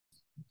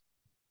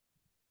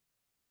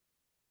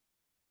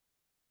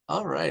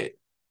All right.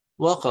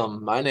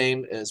 Welcome. My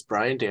name is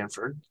Brian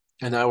Danford,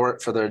 and I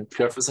work for the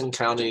Jefferson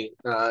County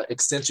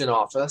Extension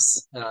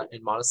Office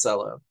in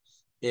Monticello.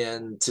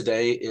 And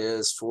today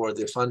is for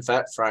the Fun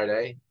Fact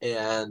Friday,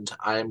 and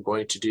I'm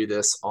going to do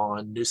this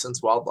on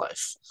nuisance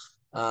wildlife.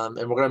 And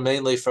we're going to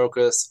mainly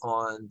focus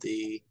on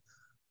the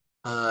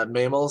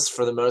mammals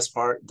for the most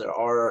part. There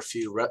are a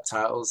few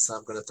reptiles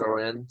I'm going to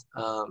throw in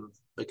oh,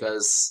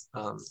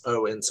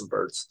 and some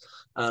birds.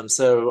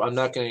 So I'm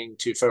not going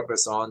to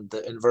focus on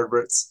the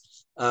invertebrates.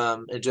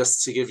 And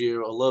just to give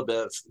you a little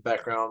bit of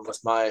background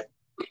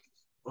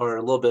or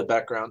a little bit of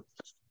background,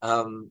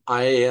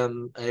 I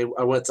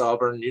went to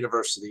Auburn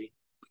University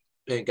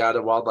and got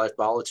a wildlife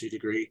biology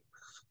degree.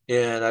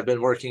 And I've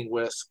been working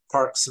with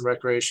parks and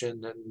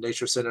recreation and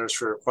nature centers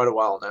for quite a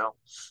while now.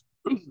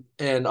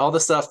 And all the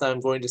stuff that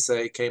I'm going to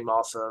say came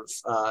off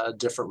of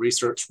different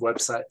research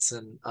websites,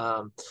 and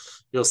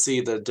you'll see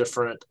the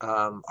different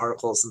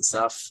articles and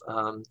stuff.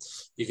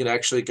 You can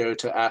actually go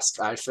to Ask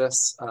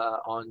IFAS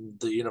on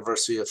the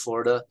University of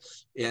Florida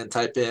and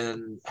type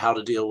in how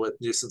to deal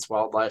with nuisance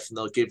wildlife, and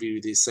they'll give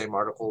you these same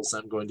articles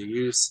I'm going to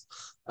use.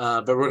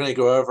 But we're going to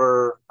go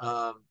over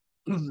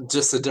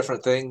just the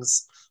different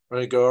things. We're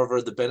going to go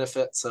over the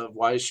benefits of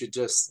why you should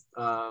just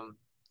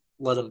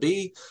let them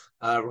be.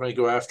 We're going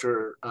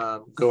to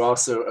go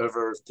also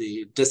over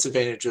the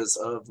disadvantages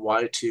of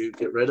why to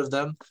get rid of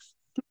them.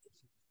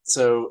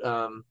 So,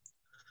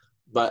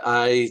 but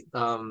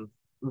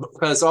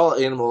because all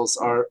animals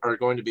are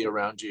going to be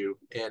around you,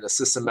 and it's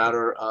just a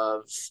matter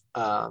of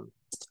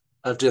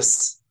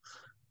just,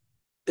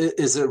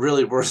 is it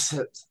really worth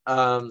it?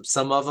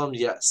 Some of them,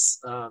 yes.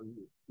 And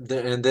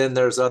then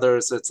there's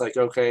others. It's like,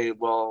 okay,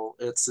 well,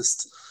 it's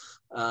just,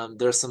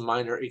 there's some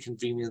minor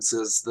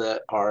inconveniences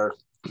that are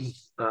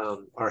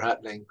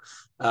happening.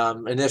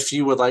 And if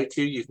you would like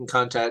to, you can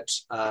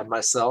contact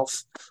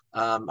myself.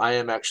 I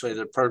am actually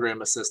the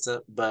program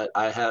assistant, but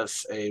I have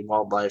a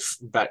wildlife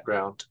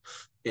background,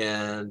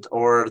 and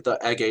or the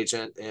ag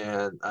agent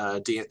and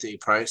D. Anthony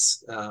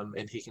Price,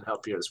 and he can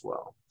help you as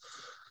well.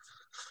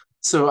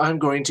 So I'm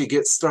going to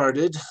get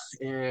started,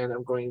 and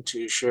I'm going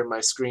to share my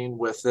screen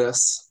with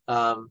this.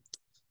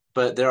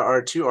 But there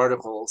are two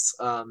articles.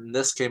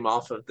 This came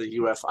off of the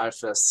UF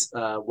IFAS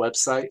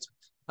website.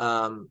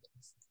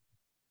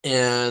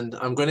 And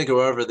I'm going to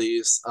go over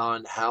these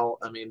on how,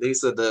 I mean,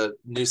 these are the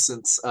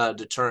nuisance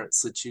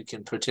deterrents that you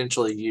can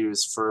potentially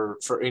use for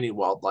any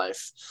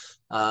wildlife.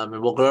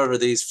 And we'll go over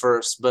these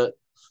first,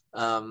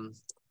 um,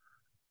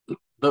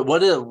 but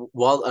what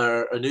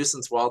a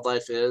nuisance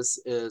wildlife is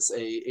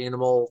a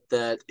animal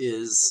that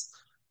is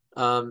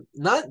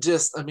not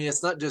just, I mean,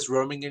 it's not just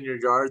roaming in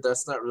your yard.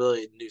 That's not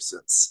really a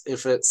nuisance.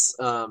 If it's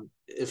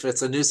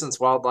a nuisance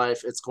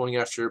wildlife, it's going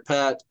after your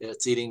pet,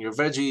 it's eating your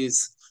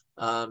veggies,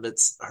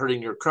 it's hurting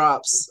your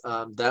crops.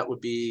 That would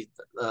be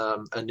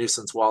a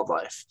nuisance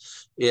wildlife.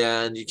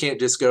 And you can't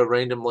just go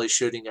randomly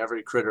shooting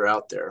every critter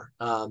out there.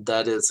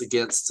 That is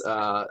against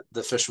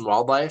the Fish and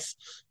Wildlife.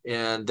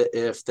 And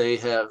if they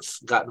have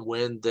gotten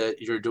wind that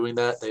you're doing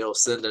that, they'll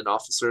send an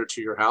officer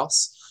to your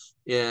house.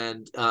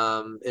 And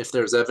if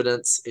there's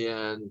evidence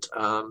and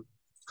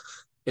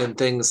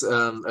things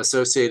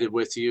associated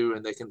with you,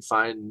 and they can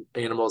find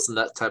animals and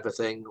that type of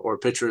thing, or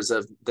pictures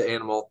of the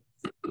animal,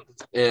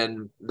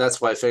 and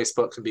that's why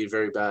Facebook can be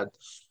very bad.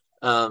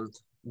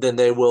 Then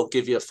they will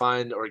give you a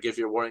fine or give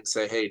you a warning,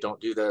 say, "Hey, don't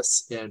do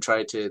this," and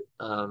try to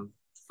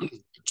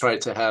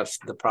have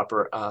the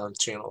proper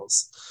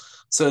channels.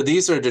 So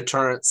these are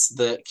deterrents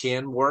that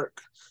can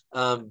work.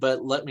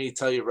 But let me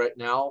tell you right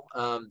now,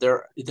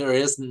 there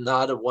is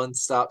not a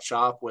one-stop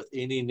shop with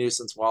any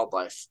nuisance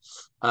wildlife.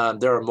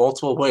 There are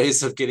multiple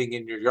ways of getting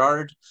in your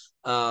yard.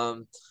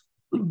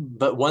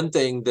 But one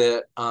thing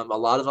that a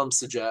lot of them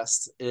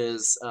suggest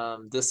is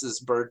this is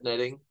bird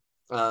netting.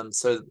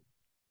 So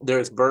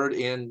there's bird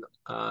and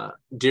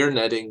deer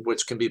netting,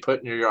 which can be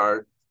put in your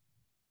yard,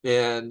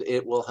 and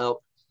it will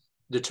help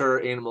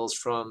deter animals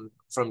from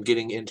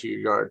getting into your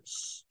yard.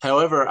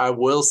 However, I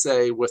will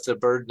say with the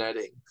bird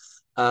netting,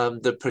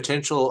 the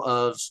potential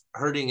of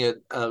hurting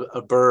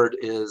a bird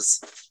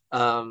is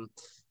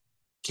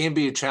can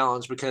be a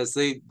challenge, because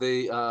they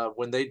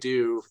when they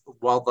do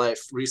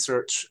wildlife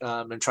research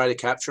and try to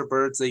capture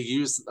birds, they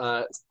use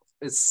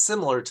it's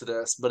similar to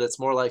this, but it's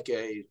more like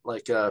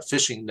a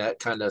fishing net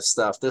kind of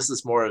stuff. This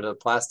is more of a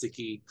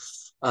plasticky,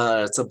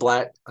 it's a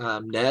black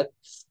net,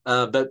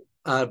 but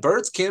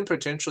birds can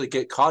potentially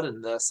get caught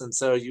in this, and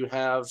so you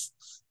have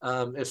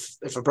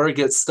if a bird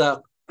gets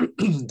stuck,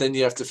 then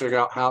you have to figure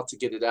out how to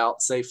get it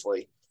out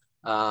safely,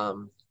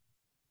 and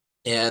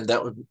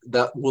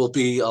that will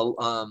be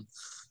a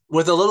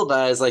with the little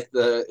guys, like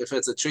if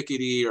it's a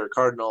chickadee or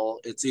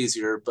cardinal, it's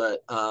easier,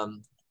 but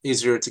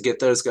easier to get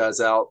those guys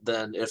out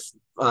than if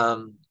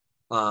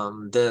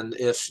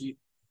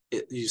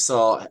you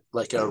saw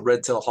like a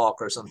red-tailed hawk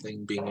or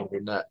something being in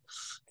your net.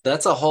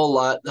 That's a whole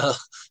lot.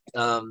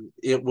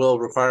 It will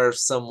require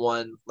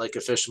someone like a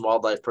fish and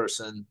wildlife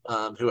person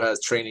who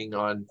has training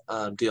on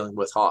dealing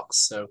with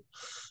hawks.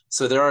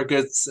 So there are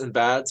goods and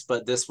bads,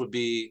 but this would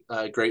be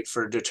great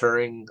for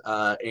deterring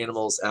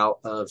animals out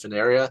of an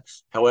area.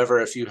 However,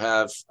 if you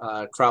have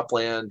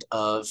cropland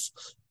of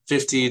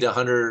 50 to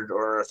 100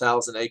 or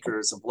 1,000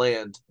 acres of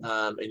land,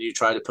 and you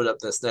try to put up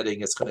this netting,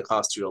 it's going to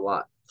cost you a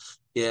lot.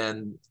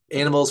 And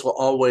animals will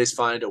always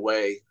find a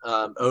way,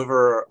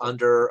 over,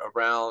 under,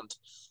 around.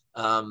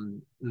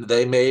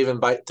 They may even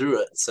bite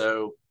through it.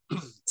 So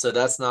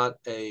that's not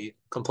a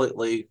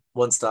completely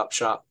one-stop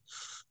shop.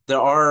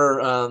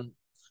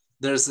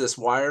 There's this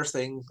wire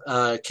thing,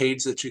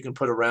 cage that you can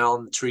put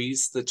around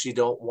trees that you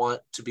don't want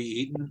to be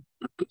eaten.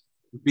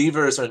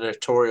 Beavers are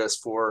notorious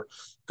for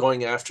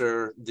going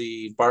after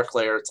the bark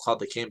layer. It's called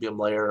the cambium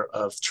layer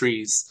of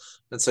trees.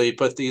 And so you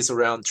put these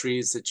around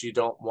trees that you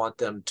don't want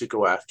them to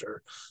go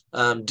after.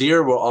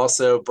 Deer will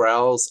also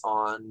browse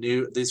on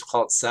these are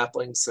called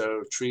saplings.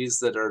 So trees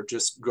that are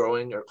just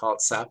growing are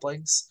called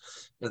saplings.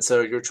 And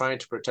so you're trying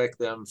to protect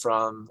them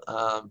from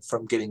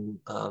getting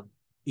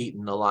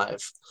eaten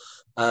alive.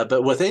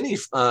 But with any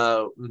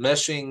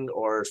meshing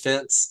or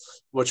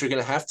fence, what you're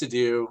going to have to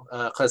do,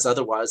 because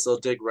otherwise they'll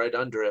dig right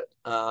under it,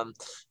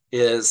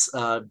 is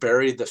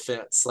bury the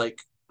fence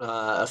like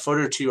a foot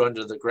or two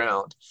under the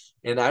ground.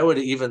 And I would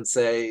even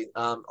say,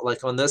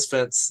 like on this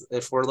fence,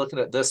 if we're looking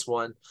at this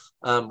one,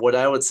 what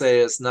I would say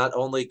is not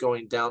only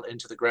going down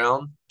into the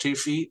ground 2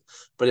 feet,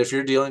 but if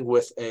you're dealing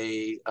with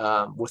a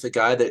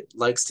guy that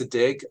likes to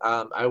dig,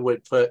 I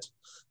would put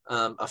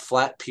a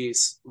flat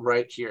piece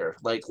right here,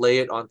 like lay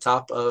it on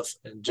top of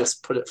and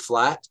just put it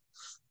flat.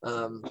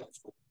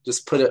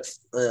 Just put it,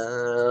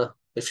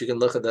 if you can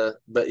look at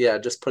but yeah,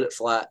 just put it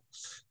flat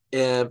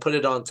and put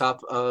it on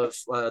top of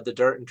the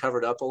dirt and cover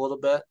it up a little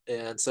bit.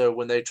 And so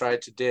when they try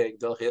to dig,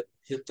 they'll hit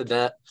the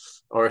net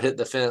or hit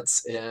the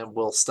fence and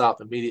will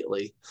stop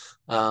immediately.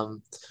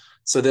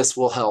 So this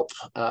will help.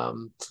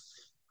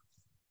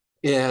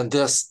 And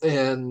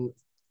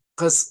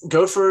because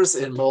gophers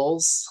and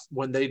moles,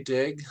 when they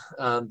dig,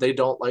 they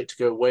don't like to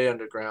go way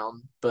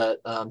underground,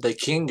 but they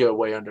can go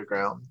way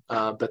underground.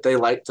 But they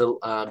like to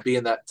be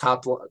in that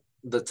top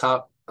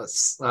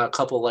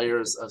couple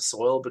layers of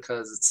soil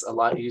because it's a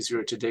lot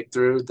easier to dig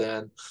through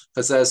than,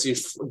 because as you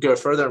go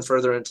further and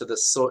further into the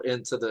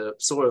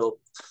soil,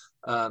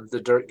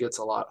 the dirt gets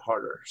a lot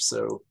harder.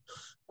 So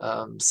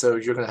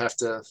you're going to have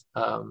to.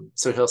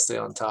 So he'll stay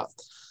on top.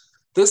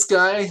 This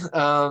guy.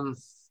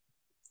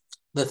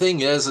 The thing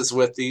is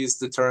with these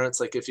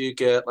deterrents, like if you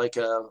get like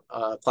a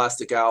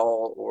plastic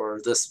owl or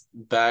this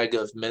bag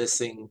of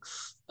menacing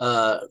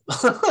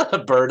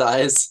bird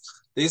eyes,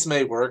 these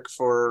may work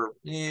for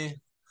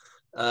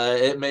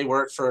it may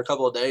work for a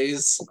couple of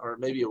days or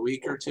maybe a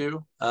week or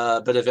two,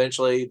 but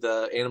eventually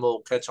the animal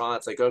will catch on.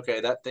 It's like,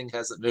 okay, that thing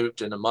hasn't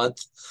moved in a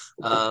month,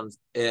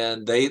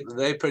 and they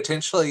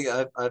potentially.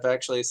 I've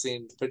actually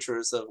seen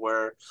pictures of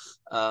where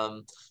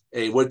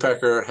a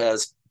woodpecker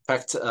has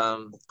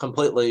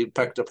completely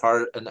pecked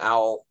apart an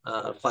owl,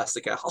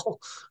 plastic owl,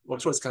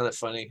 which was kind of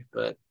funny,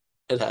 but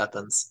it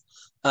happens.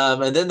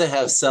 And then they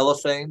have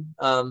cellophane.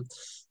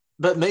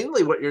 But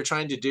mainly what you're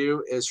trying to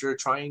do is you're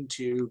trying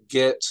to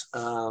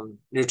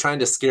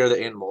scare the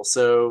animal.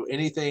 So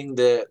anything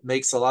that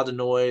makes a lot of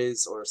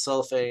noise or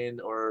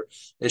cellophane or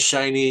is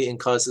shiny and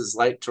causes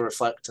light to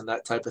reflect and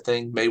that type of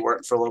thing may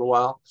work for a little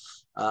while.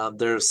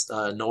 There's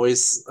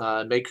noise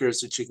makers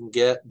that you can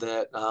get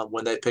that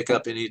when they pick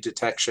up any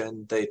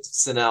detection, they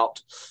send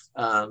out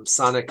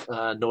sonic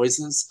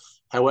noises.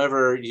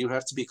 However, you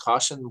have to be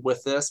cautioned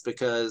with this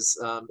because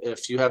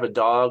if you have a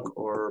dog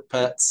or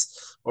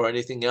pets or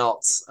anything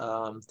else,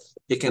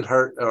 it can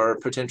hurt or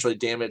potentially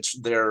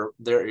damage their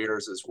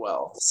ears as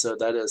well. So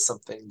that is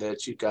something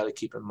that you've got to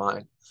keep in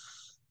mind.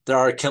 There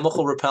are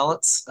chemical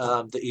repellents.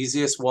 The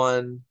easiest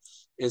one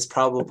is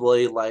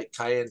probably like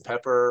cayenne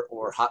pepper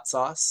or hot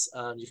sauce.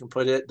 You can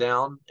put it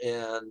down,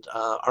 and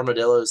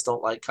armadillos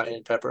don't like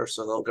cayenne pepper,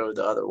 so they'll go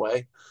the other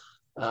way.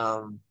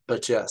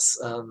 But yes,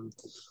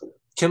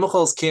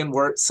 chemicals can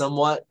work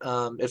somewhat.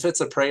 If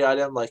it's a prey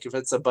item, like if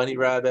it's a bunny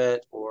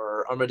rabbit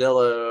or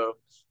armadillo,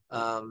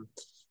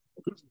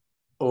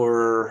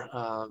 or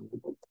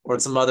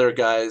some other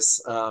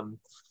guys,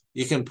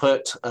 you can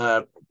put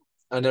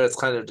I know it's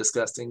kind of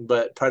disgusting,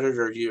 but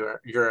predator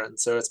urine.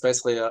 So it's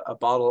basically a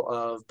bottle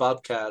of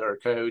bobcat or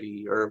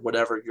coyote or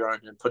whatever urine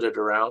and put it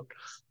around.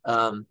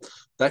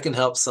 That can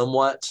help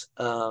somewhat,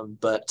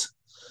 but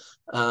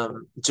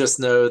just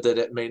know that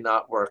it may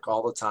not work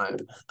all the time.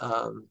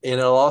 And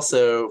it'll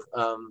also,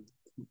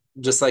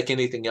 just like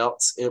anything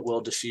else, it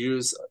will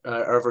diffuse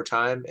over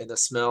time and the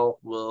smell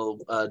will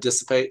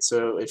dissipate.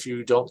 So if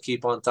you don't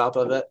keep on top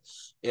of it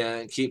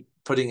and keep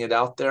putting it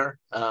out there,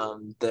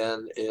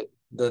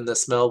 then the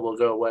smell will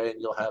go away and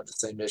you'll have the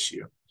same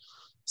issue.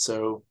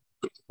 So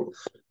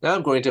now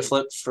I'm going to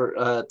flip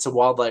to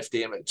wildlife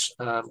damage,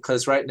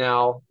 because right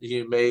now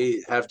you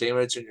may have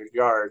damage in your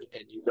yard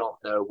and you don't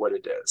know what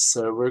it is.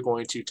 So we're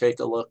going to take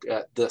a look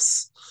at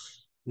this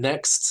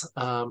next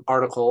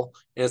article.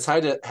 It's how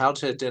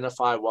to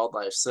identify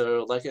wildlife.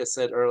 So like I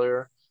said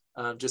earlier,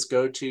 just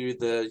go to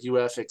the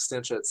UF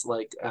extension. It's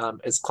like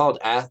it's called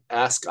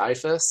Ask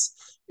IFAS.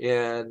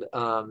 and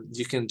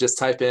you can just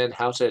type in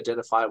how to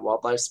identify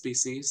wildlife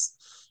species,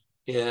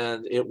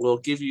 and it will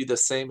give you the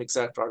same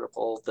exact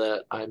article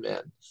that I'm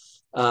in.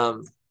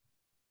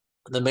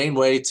 The main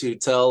way to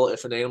tell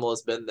if an animal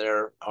has been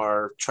there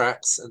are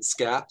tracks and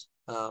scat.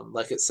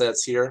 Like it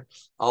says here,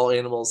 all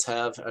animals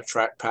have a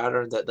track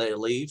pattern that they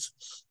leave.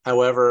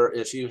 However,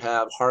 if you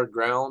have hard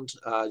ground,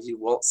 you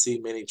won't see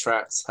many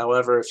tracks.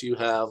 However, if you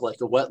have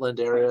like a wetland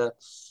area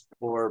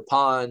or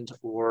pond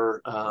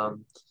or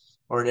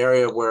an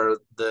area where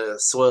the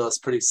soil is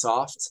pretty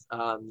soft,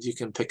 you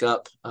can pick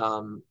up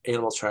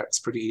animal tracks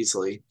pretty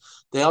easily.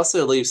 They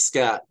also leave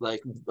scat,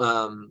 like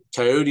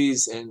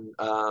coyotes and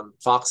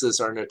foxes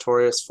are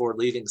notorious for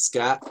leaving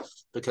scat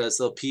because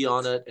they'll pee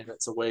on it and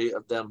it's a way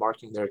of them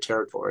marking their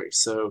territory.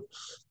 So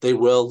they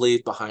will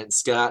leave behind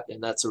scat,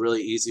 and that's a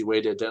really easy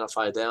way to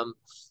identify them.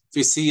 If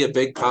you see a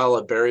big pile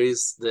of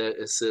berries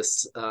that is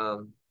just,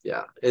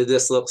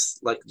 this looks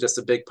like just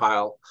a big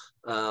pile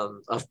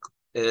of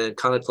and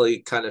conically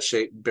kind of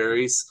shaped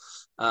berries.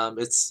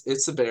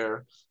 It's a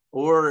bear.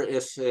 Or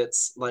if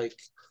it's like,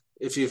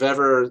 if you've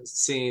ever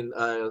seen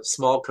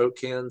small Coke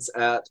cans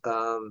at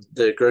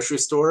the grocery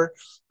store,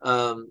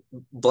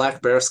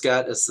 black bear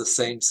scat is the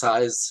same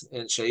size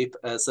and shape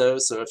as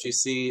those. So if you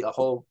see a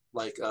whole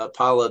like a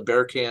pile of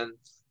bear can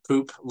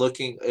poop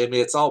looking, I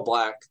mean, it's all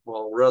black,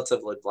 well,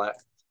 relatively black,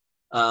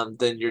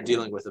 then you're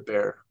dealing with a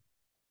bear.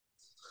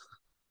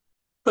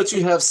 But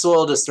you have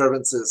soil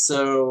disturbances.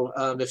 So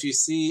if you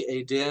see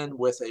a den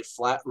with a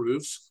flat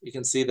roof, you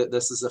can see that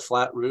this is a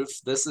flat roof.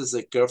 This is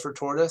a gopher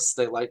tortoise.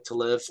 They like to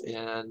live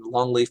in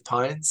longleaf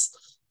pines.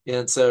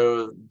 And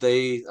so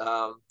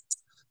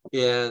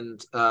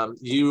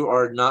you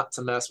are not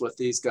to mess with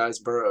these guys'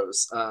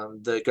 burrows.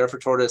 The gopher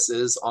tortoise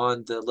is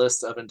on the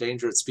list of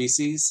endangered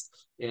species.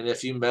 And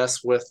if you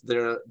mess with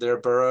their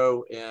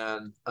burrow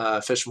and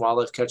Fish and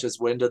Wildlife catches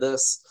wind of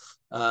this,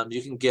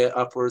 you can get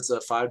upwards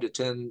of 5 to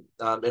 10,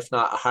 if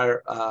not a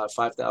higher,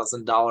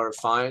 $5,000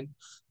 fine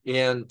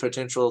and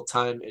potential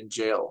time in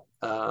jail.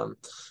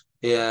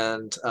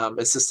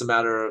 It's just a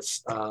matter of,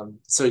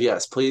 so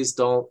yes, please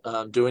don't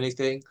do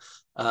anything.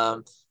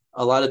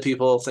 A lot of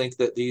people think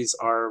that these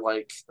are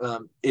like,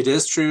 it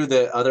is true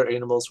that other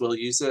animals will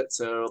use it.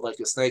 So like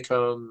a snake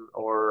home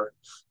or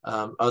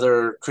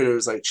other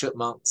critters like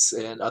chipmunks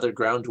and other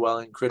ground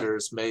dwelling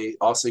critters may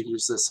also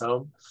use this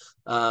home.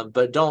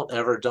 But don't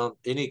ever dump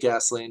any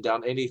gasoline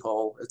down any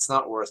hole. It's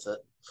not worth it.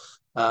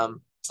 And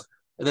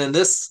then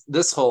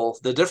this hole,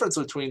 the difference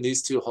between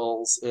these two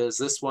holes is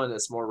this one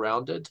is more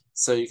rounded.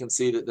 So you can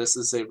see that this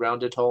is a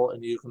rounded hole,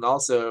 and you can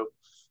also,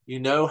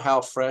 you know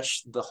how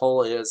fresh the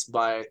hole is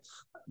by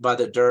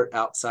the dirt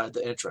outside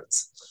the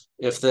entrance.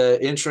 If the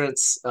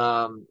entrance,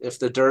 if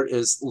the dirt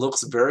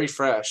looks very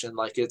fresh and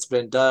like it's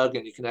been dug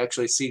and you can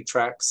actually see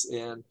tracks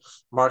and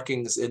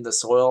markings in the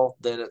soil,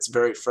 then it's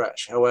very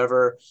fresh.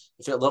 However,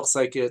 if it looks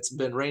like it's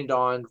been rained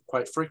on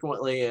quite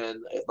frequently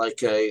and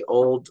like a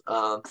old,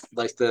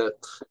 like the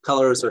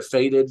colors are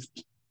faded,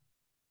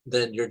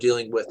 then you're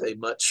dealing with a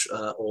much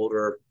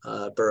older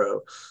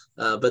burrow.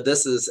 But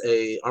this is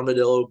a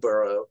armadillo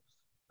burrow.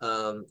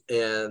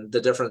 And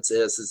the difference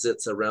is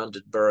it's a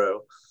rounded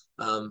burrow.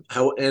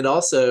 And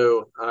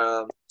also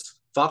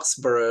fox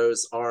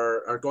burrows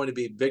are going to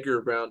be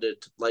bigger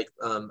rounded like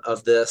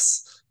of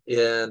this.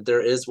 And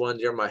there is one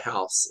near my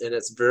house, and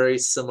it's very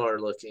similar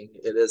looking.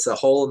 It is a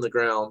hole in the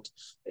ground.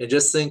 And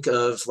just think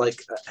of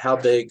like how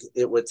big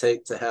it would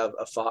take to have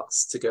a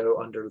fox to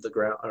go under the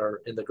ground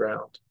or in the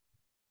ground.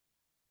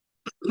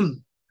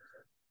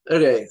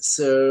 Okay,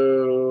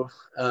 so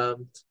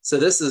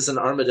this is an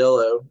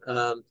armadillo.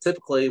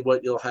 Typically,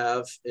 what you'll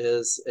have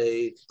is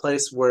a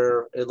place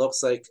where it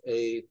looks like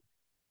a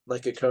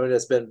cone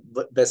has been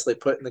basically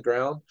put in the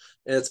ground,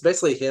 and it's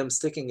basically him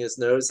sticking his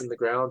nose in the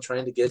ground,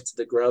 trying to get to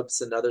the grubs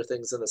and other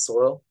things in the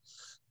soil.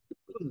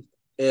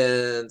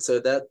 And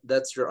so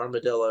that's your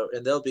armadillo,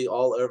 and they'll be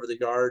all over the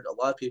yard. A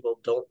lot of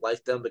people don't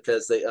like them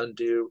because they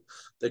undo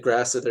the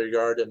grass of their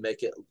yard and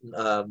make it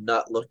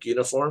not look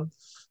uniform.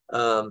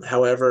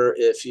 However,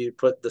 if you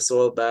put the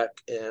soil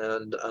back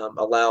and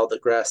allow the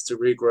grass to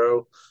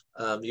regrow,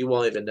 you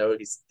won't even know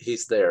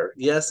he's there.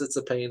 Yes, it's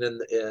a pain in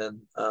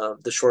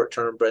the short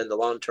term, but in the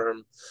long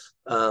term,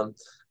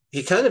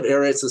 he kind of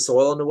aerates the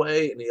soil in a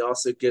way, and he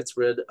also gets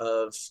rid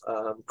of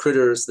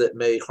critters that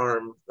may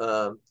harm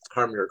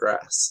your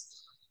grass.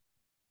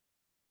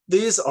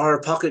 These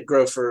are pocket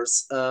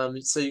gophers.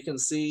 So you can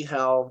see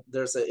how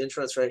there's an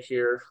entrance right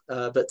here,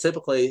 but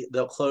typically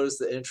they'll close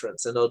the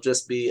entrance and it'll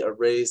just be a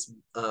raised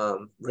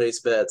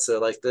bed. So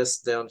like this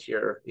down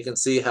here, you can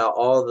see how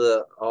all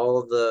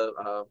of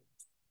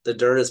the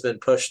dirt has been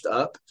pushed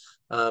up.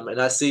 And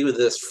I see with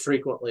this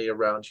frequently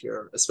around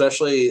here,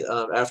 especially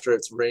after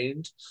it's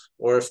rained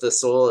or if the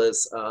soil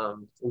is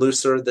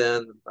looser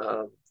than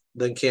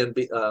can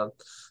be.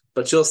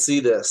 But you'll see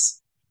this.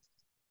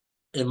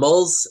 And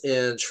moles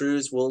and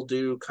shrews will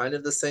do kind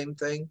of the same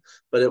thing,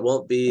 but it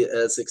won't be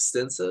as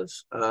extensive.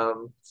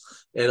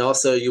 And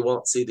also you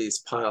won't see these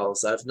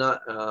piles. I've not,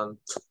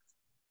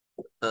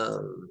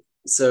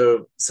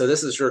 so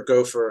this is your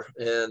gopher,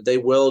 and they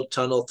will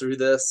tunnel through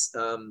this.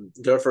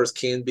 Gophers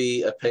can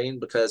be a pain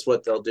because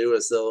what they'll do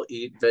is they'll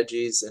eat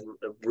veggies and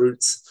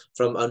roots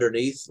from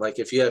underneath. Like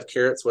if you have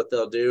carrots, what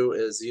they'll do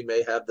is you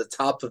may have the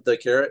top of the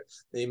carrot,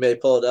 and you may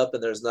pull it up,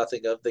 and there's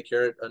nothing of the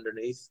carrot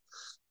underneath.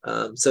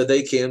 So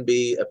they can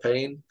be a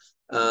pain.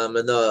 And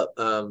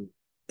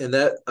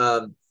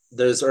that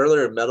those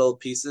earlier metal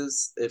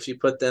pieces, if you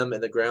put them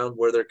in the ground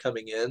where they're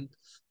coming in,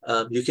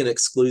 you can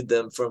exclude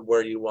them from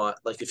where you want.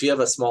 Like if you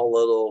have a small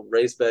little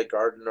raised bed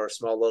garden or a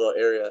small little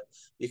area,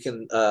 you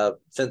can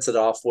fence it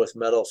off with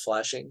metal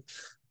flashing,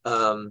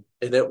 and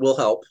it will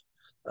help.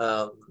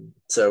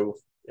 So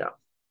yeah.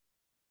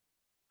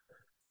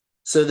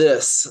 So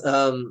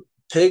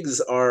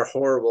pigs are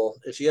horrible.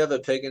 If you have a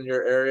pig in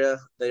your area,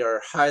 they are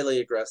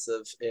highly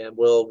aggressive and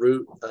will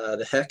root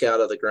the heck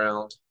out of the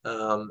ground,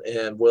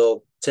 and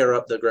will tear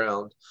up the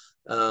ground.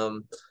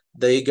 Um,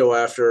 they go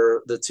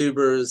after the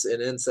tubers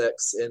and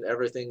insects and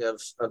everything of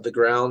the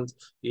ground.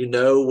 You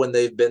know when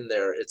they've been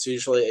there. It's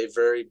usually a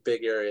very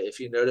big area. If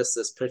you notice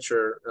this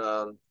picture,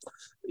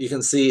 you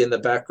can see in the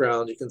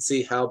background, you can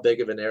see how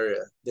big of an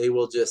area. They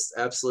will just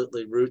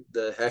absolutely root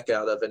the heck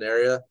out of an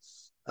area.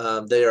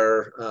 They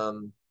are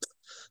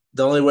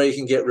the only way you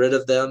can get rid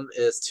of them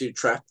is to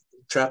trap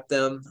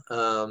them.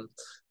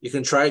 You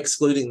can try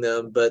excluding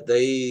them, but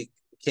they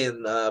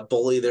can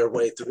bully their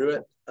way through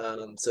it.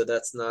 So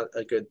that's not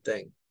a good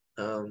thing.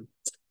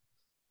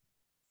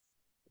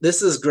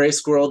 This is gray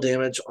squirrel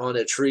damage on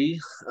a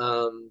tree.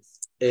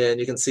 And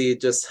you can see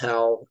just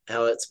how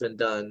it's been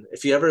done.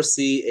 If you ever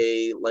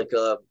see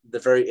the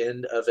very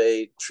end of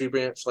a tree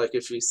branch, like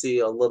if you see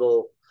a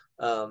little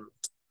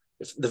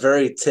the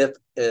very tip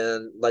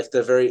and like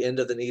the very end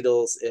of the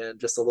needles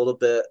and just a little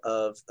bit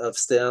of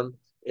stem,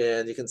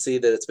 and you can see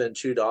that it's been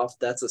chewed off,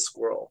 that's a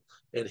squirrel.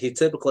 And he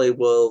typically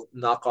will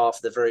knock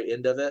off the very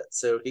end of it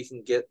so he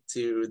can get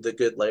to the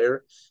good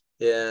layer.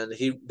 And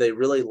they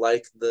really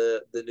like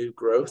the new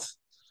growth.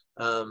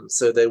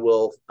 So they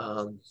will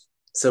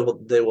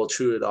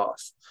chew it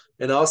off.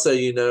 And also,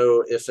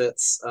 if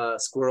it's a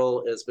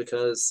squirrel is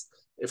because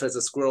if it's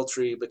a squirrel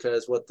tree,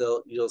 because what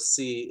you'll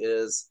see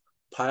is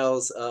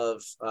piles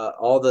of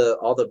all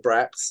the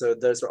bracts. So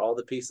those are all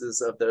the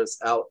pieces of those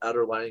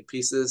outer lining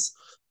pieces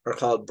are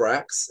called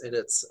bracts, and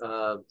it's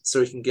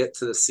so you can get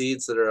to the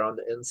seeds that are on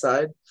the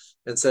inside.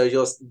 And so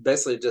you'll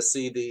basically just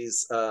see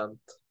these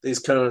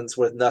cones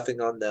with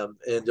nothing on them,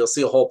 and you'll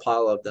see a whole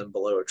pile of them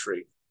below a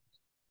tree.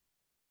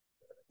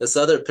 This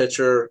other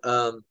picture,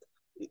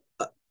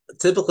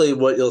 typically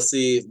what you'll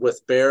see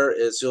with bear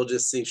is you'll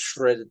just see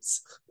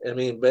shreds. I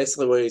mean,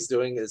 basically what he's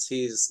doing is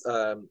he's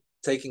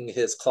taking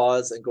his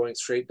claws and going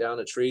straight down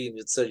a tree,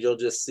 and so you'll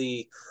just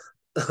see.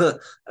 I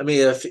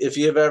mean, if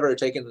you've ever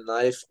taken a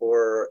knife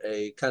or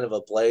a kind of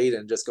a blade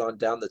and just gone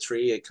down the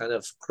tree, it kind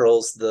of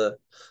curls the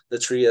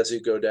tree as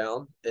you go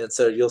down, and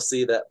so you'll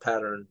see that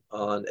pattern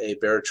on a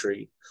bear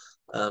tree.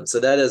 So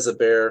that is a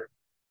bear.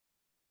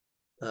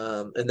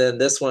 And then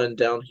this one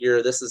down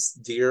here, this is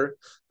deer.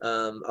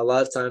 A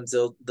lot of times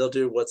they'll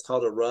do what's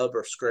called a rub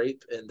or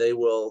scrape, and they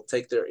will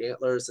take their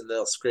antlers and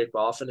they'll scrape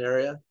off an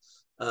area,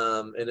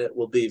 and it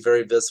will be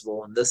very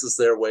visible. And this is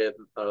their way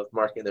of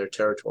marking their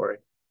territory.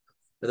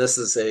 And this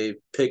is a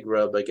pig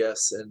rub, I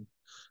guess. And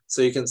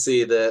so you can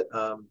see that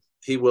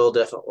he will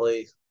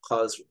definitely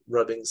cause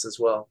rubbings as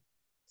well.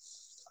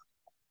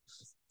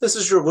 This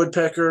is your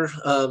woodpecker.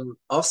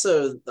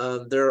 Also,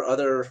 there are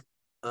other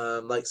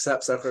like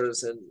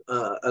sapsuckers and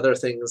other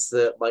things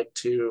that like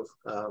to.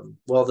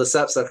 Well, the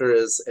sapsucker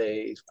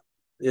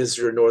is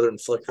your northern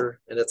flicker,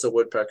 and it's a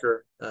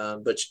woodpecker.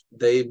 But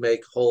they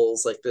make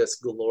holes like this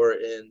galore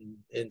in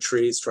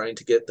trees, trying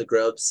to get the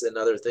grubs and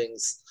other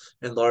things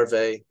and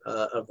larvae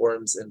of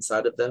worms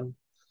inside of them.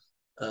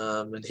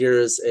 And here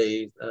is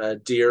a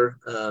deer.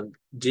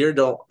 Deer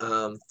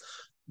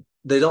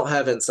they don't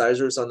have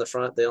incisors on the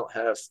front. They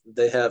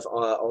have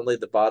only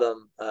the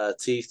bottom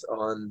teeth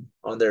on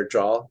their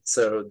jaw,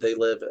 so they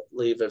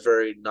leave a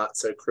very not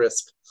so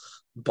crisp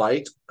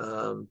bite,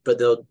 but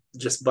they'll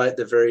just bite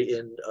the very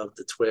end of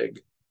the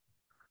twig.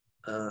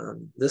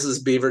 This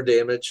is beaver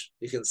damage.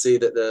 You can see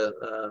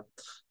that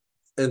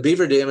and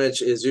beaver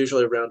damage is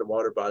usually around a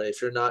water body.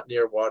 If you're not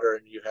near water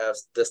and you have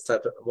this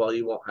type of, well,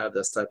 you won't have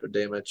this type of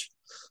damage,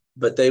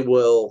 but they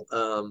will.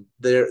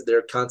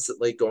 They're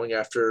constantly going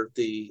after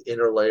the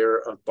inner layer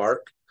of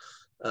bark,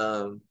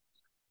 and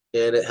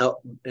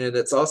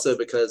it's also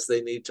because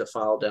they need to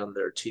file down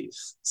their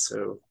teeth.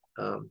 So,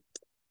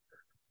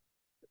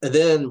 and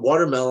then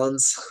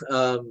watermelons.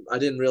 I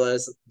didn't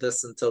realize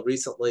this until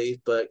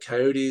recently, but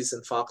coyotes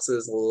and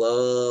foxes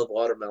love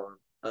watermelon.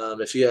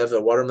 If you have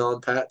a watermelon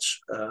patch,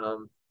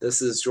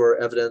 this is your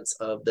evidence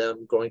of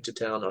them going to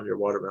town on your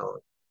watermelon.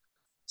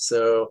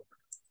 So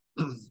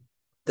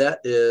that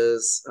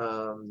is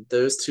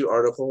those two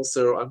articles.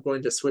 So I'm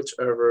going to switch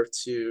over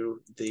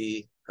to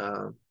the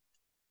I'm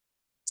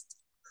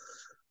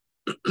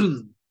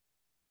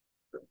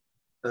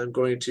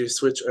going to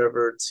switch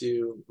over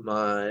to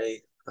my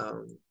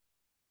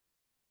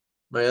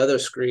my other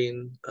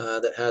screen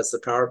that has the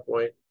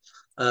PowerPoint.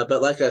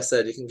 But like I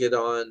said, you can get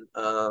on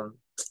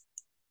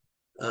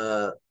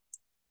uh,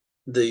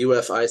 the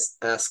UF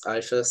Ask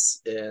IFAS,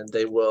 and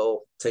they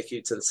will take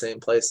you to the same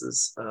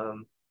places.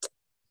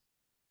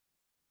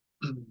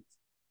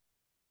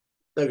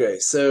 Okay,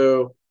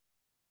 so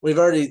we've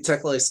already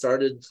technically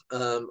started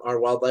our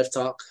wildlife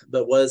talk,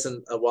 but what is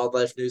a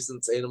wildlife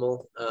nuisance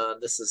animal?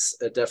 This is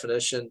a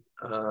definition: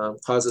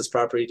 causes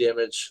property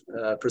damage,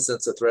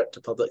 presents a threat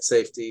to public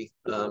safety,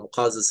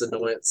 causes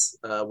annoyance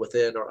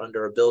within or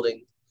under a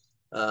building,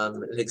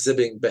 and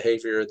exhibiting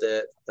behavior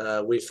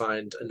that we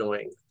find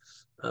annoying.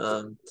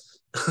 Um,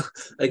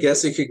 I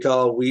guess you could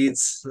call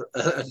weeds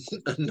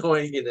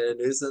annoying and a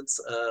nuisance,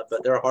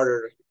 but they're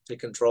harder to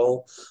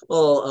control.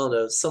 Well, I don't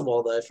know. Some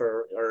wildlife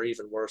are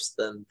even worse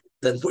than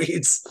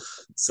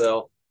weeds.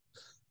 So,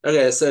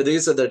 okay, so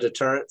these are the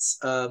deterrents.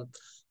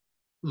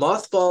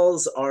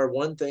 Mothballs are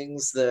one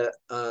things that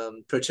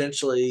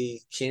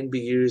potentially can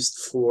be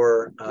used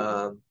for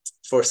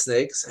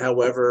snakes.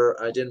 However,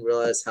 I didn't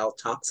realize how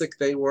toxic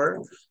they were.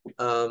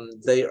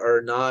 They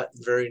are not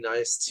very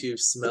nice to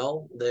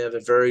smell. They have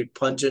a very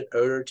pungent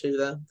odor to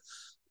them,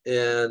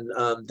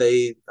 and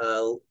they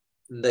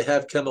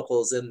have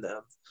chemicals in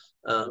them,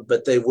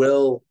 but they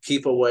will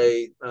keep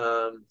away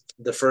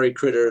the furry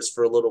critters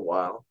for a little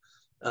while.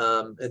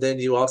 And then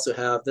you also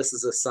have, this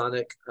is a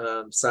sonic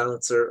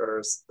silencer or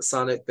a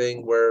sonic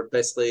thing where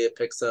basically it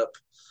picks up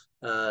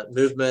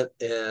movement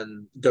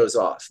and goes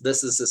off.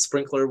 This is a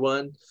sprinkler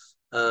one,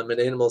 and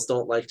animals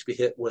don't like to be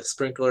hit with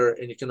sprinkler.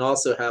 And you can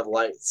also have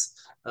lights.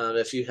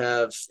 If you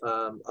have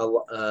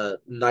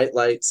night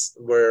lights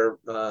where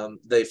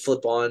they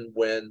flip on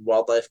when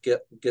wildlife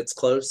gets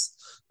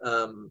close,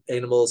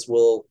 animals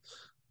will,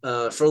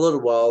 for a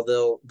little while,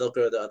 they'll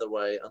go the other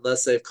way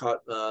unless they've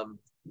caught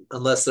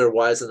unless they're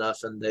wise enough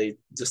and they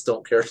just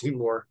don't care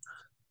anymore.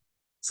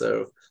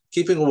 So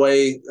keeping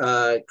away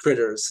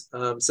critters.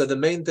 So the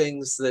main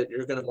things that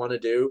you're going to want to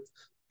do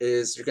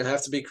is you're going to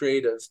have to be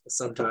creative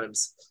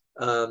sometimes.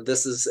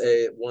 This is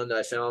a one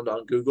I found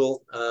on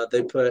Google.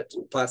 They put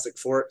plastic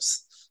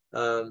forks.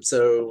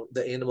 So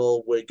the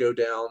animal would go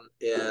down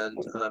and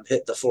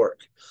hit the fork.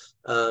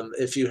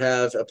 If you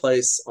have a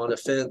place on a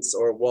fence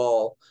or a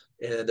wall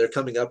and they're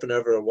coming up and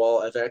over a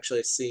wall, I've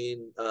actually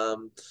seen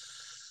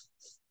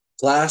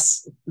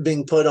glass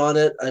being put on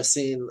it. I've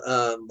seen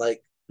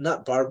like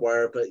not barbed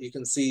wire, but you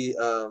can see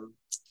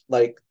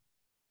like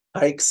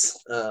spikes,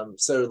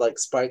 so like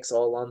spikes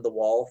all on the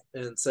wall,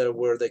 and so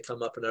where they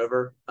come up and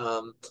over.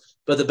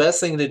 But the best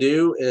thing to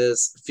do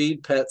is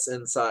feed pets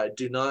inside.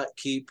 Do not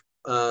keep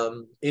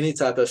any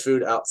type of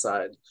food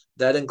outside.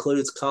 That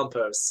includes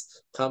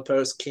compost.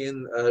 Compost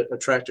can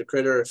attract a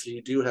critter. If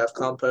you do have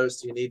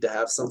compost, you need to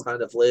have some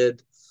kind of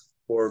lid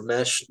or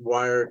mesh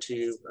wire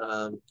to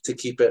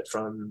keep it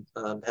from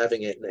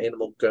having an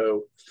animal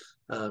go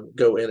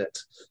in it.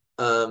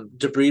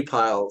 Debris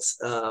piles.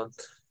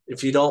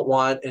 If you don't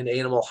want an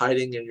animal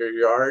hiding in your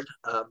yard,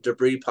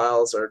 debris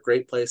piles are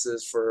great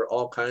places for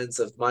all kinds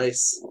of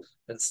mice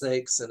and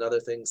snakes and other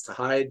things to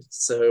hide.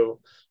 So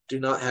do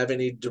not have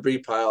any debris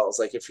piles.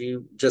 Like if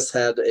you just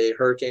had a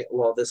hurricane,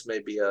 well, this may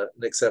be an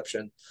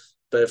exception,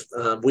 but if,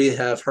 we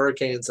have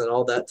hurricanes and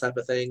all that type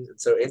of thing. And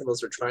so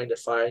animals are trying to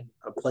find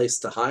a place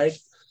to hide.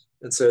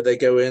 And so they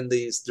go in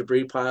these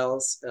debris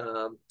piles.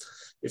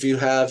 If you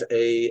have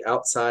a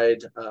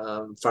outside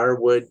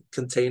firewood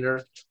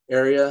container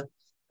area,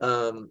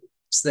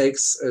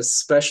 snakes,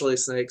 especially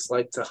snakes,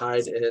 like to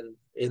hide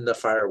in the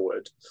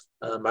firewood.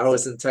 I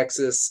was in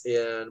Texas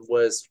and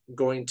was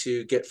going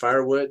to get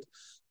firewood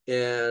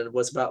and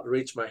was about to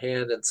reach my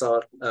hand and saw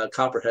a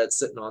copperhead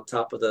sitting on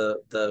top of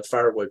the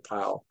firewood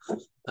pile.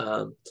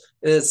 And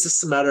it's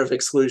just a matter of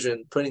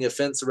exclusion, putting a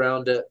fence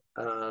around it,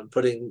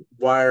 putting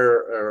wire,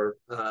 or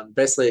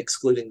basically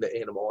excluding the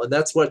animal. And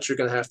that's what you're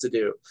going to have to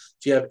do.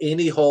 If you have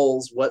any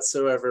holes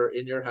whatsoever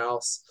in your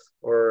house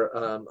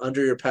or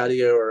under your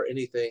patio or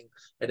anything,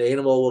 an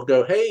animal will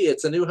go, hey,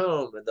 it's a new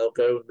home, and they'll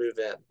go move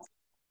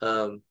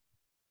in.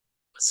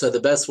 So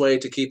the best way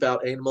to keep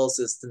out animals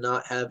is to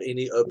not have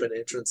any open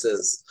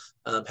entrances.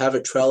 Have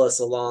a trellis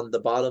along the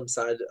bottom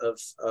side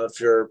of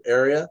your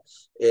area,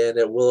 and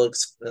it will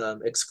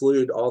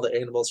exclude all the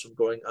animals from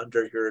going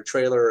under your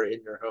trailer or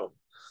in your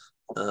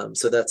home.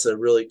 So that's a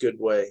really good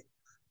way.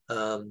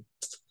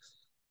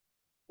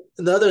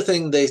 Another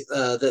thing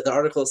that the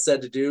article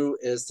said to do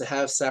is to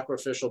have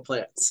sacrificial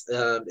plants.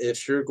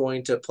 If you're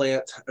going to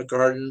plant a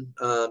garden,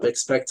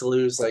 expect to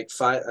lose like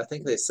I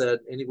think they said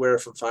anywhere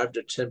from 5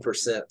 to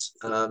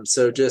 10%.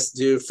 So just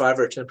do 5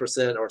 or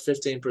 10% or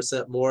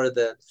 15% more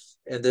than,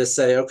 and just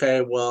say,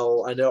 okay,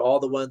 well, I know all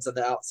the ones on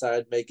the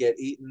outside may get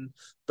eaten,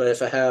 but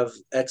if I have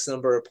X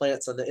number of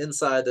plants on the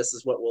inside, this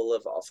is what we'll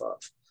live off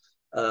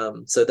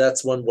of. So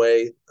that's one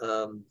way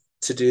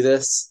to do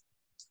this.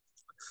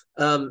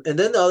 And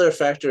then the other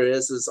factor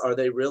is are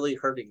they really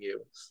hurting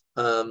you?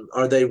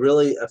 Are they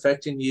really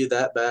affecting you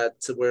that bad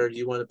to where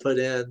you want to put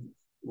in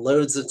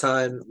loads of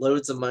time,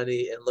 loads of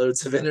money, and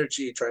loads of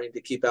energy trying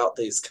to keep out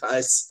these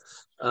guys?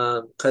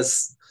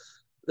 Because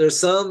there's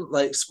some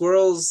like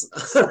squirrels.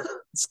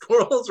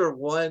 Squirrels are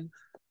one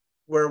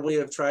where we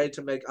have tried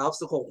to make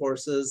obstacle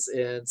courses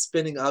and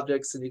spinning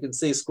objects, and you can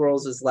see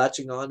squirrels is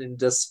latching on and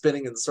just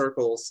spinning in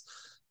circles,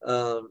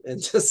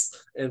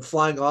 and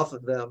flying off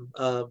of them.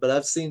 But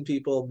I've seen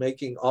people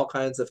making all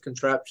kinds of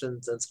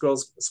contraptions, and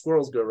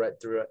squirrels go right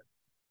through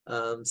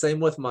it.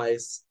 Same with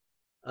mice.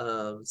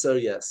 So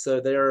yes,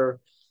 so they're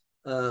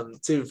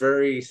two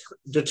very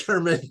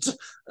determined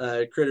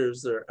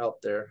critters that are out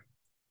there.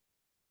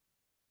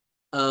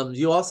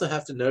 You also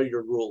have to know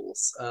your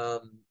rules.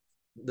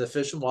 The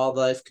Fish and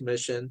Wildlife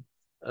Commission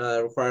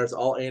requires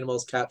all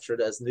animals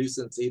captured as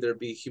nuisance either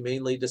be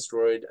humanely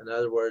destroyed, in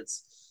other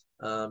words,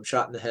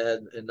 shot in the head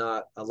and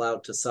not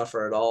allowed to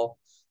suffer at all,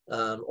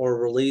 or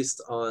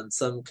released on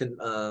some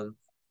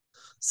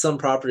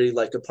property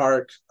like a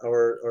park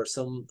or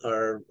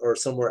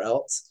somewhere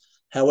else.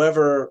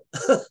 However,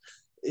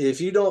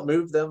 if you don't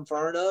move them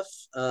far enough,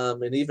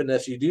 and even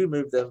if you do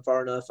move them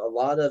far enough, a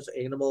lot of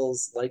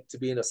animals like to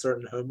be in a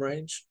certain home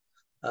range.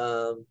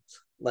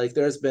 Like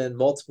there's been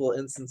multiple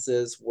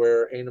instances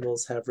where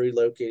animals have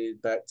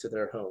relocated back to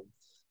their home.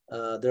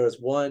 There was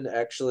one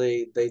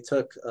actually, they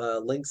took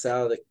lynx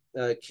out of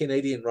the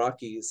Canadian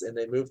Rockies and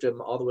they moved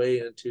them all the way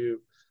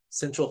into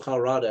central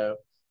Colorado.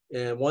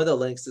 And one of the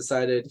lynx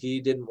decided he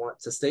didn't want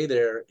to stay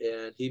there,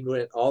 and he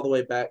went all the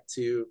way back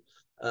to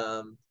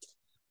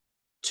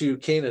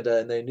Canada,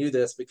 and they knew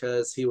this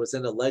because he was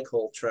in a leg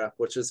hold trap,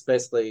 which is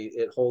basically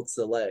it holds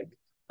the leg.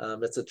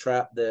 It's a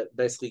trap that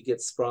basically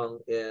gets sprung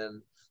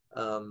and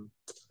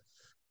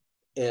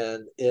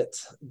it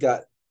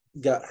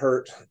got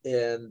hurt,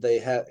 and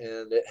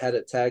it had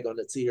a tag on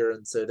its ear,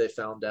 and so they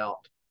found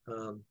out.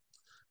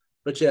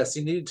 But yes,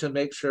 you need to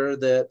make sure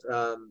that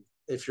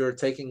if you're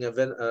taking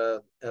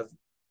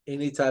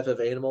any type of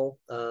animal,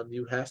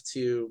 you have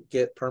to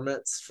get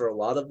permits for a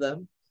lot of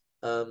them.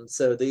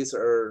 So these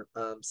are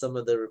some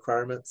of the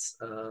requirements,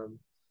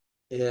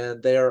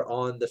 and they are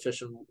on the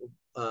Fish and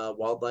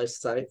Wildlife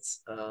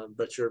sites,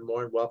 but you're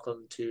more than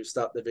welcome to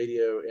stop the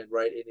video and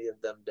write any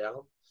of them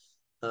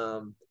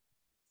down.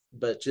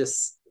 But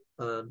just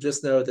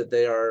know that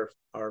they are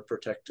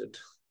protected.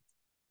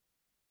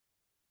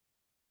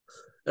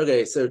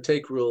 Okay, so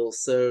take rules.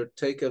 So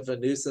take of a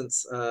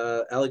nuisance,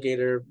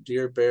 alligator,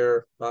 deer,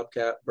 bear,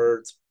 bobcat,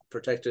 birds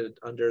protected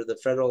under the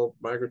Federal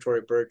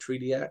Migratory Bird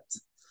Treaty Act,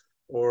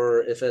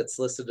 or if it's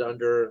listed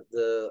under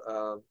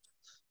the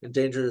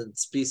Endangered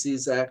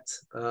Species Act,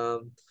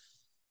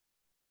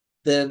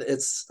 then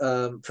it's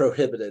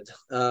prohibited.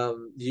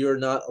 You're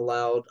not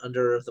allowed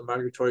under the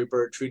Migratory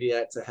Bird Treaty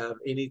Act to have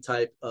any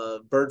type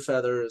of bird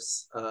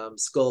feathers,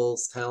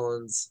 skulls,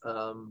 talons,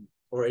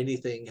 or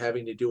anything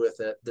having to do with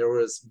it. There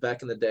was,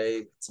 back in the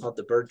day, it's called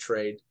the bird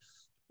trade,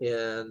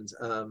 and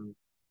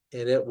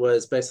it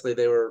was basically,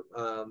 they were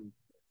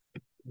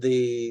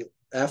the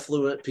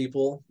affluent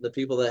people, the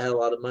people that had a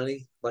lot of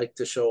money, like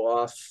to show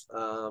off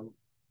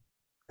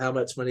how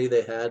much money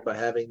they had by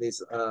having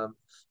these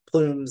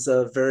plumes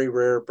of very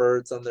rare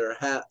birds on their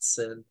hats,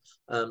 and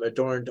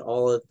adorned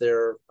all of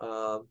their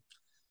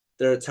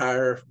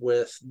attire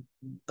with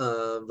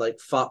like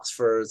fox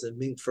furs and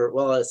mink fur.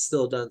 Well, it's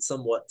still done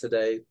somewhat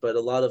today, but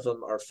a lot of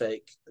them are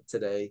fake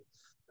today.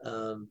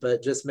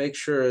 But just make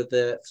sure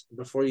that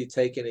before you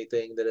take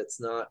anything that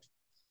it's not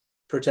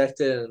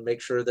protected, and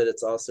make sure that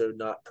it's also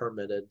not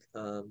permitted.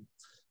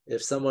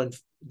 If someone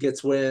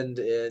gets wind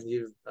and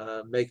you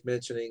make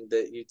mentioning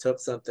that you took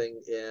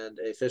something and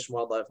a Fish and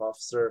Wildlife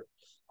officer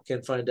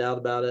can find out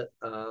about it,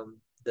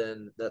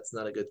 then that's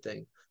not a good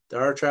thing.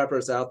 There are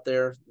trappers out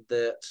there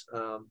that,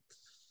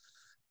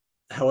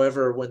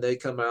 however, when they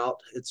come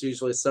out, it's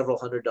usually several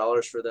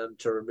 $100s for them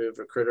to remove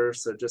a critter.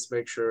 So just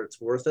make sure it's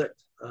worth it.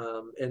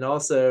 And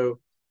also,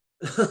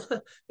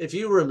 if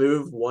you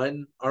remove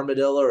one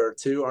armadillo or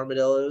two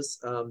armadillos,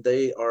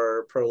 they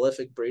are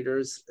prolific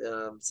breeders.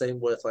 Same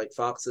with like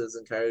foxes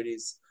and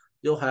coyotes.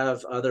 You'll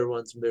have other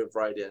ones move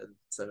right in.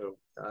 So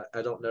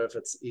I don't know if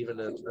it's even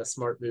a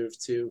smart move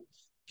to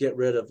get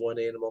rid of one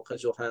animal,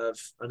 because you'll have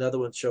another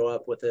one show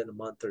up within a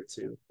month or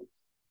two.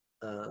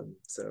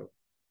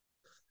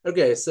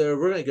 Okay, so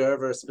we're going to go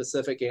over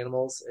specific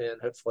animals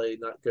and hopefully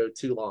not go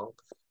too long.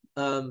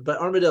 But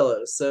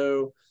armadillos.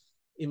 So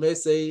you may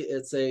say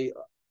it's I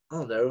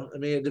don't know. I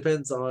mean, it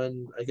depends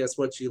on, I guess,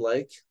 what you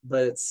like,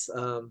 but it's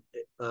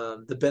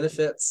the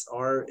benefits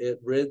are it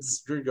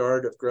rids your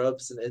yard of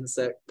grubs and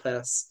insect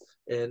pests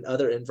and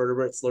other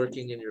invertebrates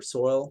lurking in your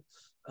soil.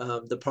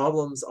 The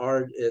problems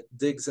are it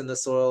digs in the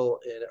soil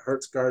and it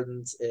hurts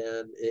gardens,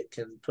 and it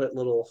can put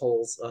little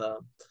holes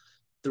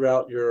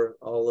throughout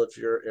all of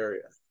your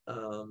area.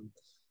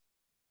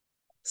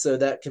 So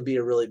that can be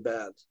a really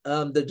bad.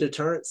 The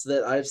deterrents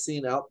that I've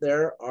seen out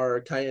there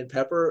are cayenne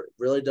pepper,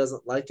 really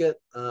doesn't like it.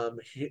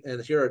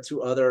 And here are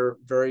two other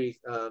very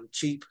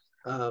cheap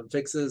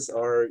fixes.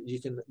 Are you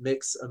can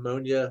mix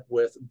ammonia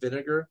with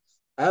vinegar.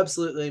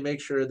 Absolutely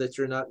make sure that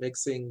you're not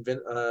mixing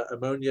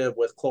ammonia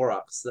with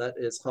Clorox. That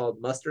is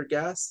called mustard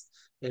gas,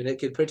 and it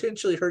could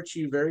potentially hurt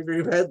you very,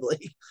 very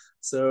badly.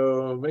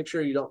 So make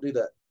sure you don't do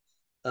that.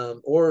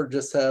 Or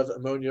just have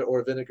ammonia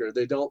or vinegar.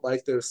 They don't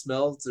like those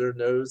smells. Their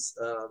nose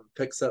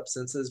picks up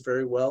senses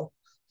very well.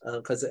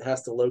 because it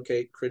has to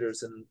locate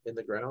critters in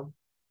the ground.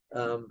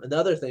 And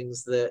other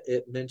things that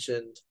it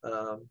mentioned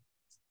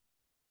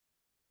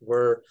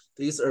were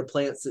these are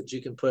plants that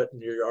you can put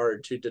in your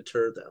yard to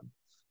deter them.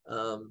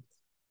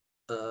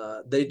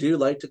 They do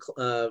like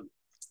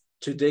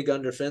to dig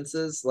under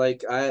fences.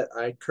 Like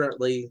I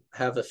currently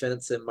have a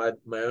fence in my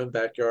own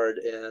backyard,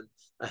 and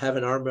I have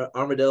an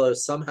armadillo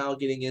somehow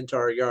getting into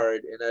our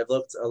yard, and I've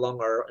looked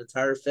along our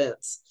entire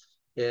fence,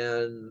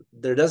 and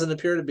there doesn't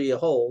appear to be a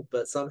hole,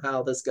 but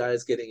somehow this guy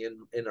is getting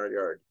in our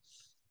yard.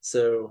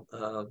 So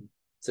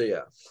so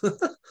yeah.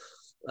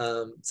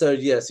 So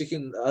yes, you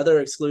can, other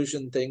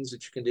exclusion things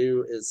that you can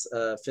do is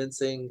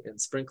fencing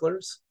and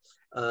sprinklers,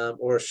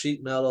 or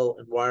sheet metal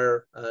and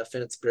wire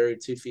fence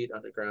buried 2 feet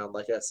underground,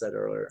 like I said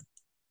earlier.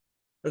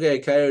 Okay,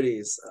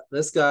 coyotes.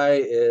 This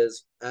guy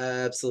is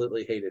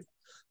absolutely hated.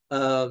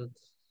 Um,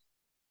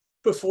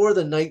 Before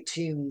the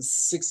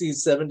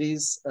 1960s,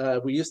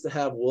 70s, we used to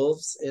have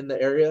wolves in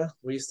the area.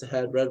 We used to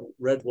have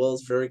red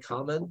wolves, very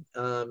common,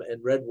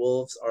 and red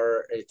wolves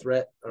are a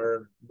threat,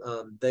 or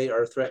they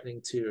are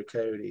threatening to a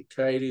coyote.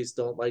 Coyotes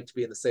don't like to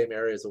be in the same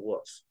area as a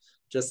wolf,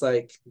 just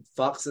like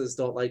foxes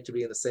don't like to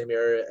be in the same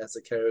area as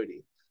a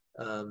coyote.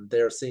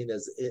 They are seen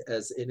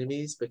as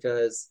enemies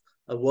because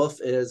a wolf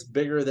is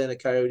bigger than a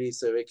coyote,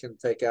 so it can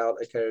take out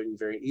a coyote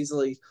very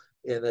easily,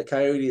 and a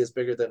coyote is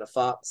bigger than a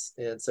fox,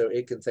 and so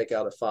it can take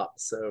out a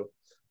fox. So,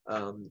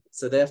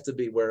 so they have to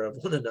be aware of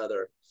one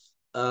another.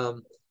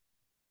 Um,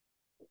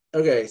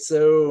 okay,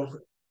 so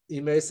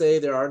you may say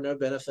there are no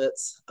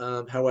benefits.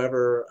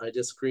 However, I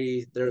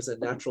disagree. There's a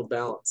natural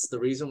balance. The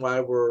reason why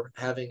we're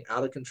having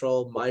out of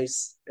control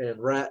mice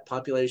and rat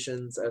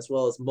populations, as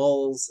well as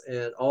moles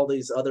and all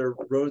these other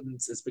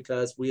rodents, is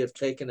because we have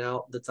taken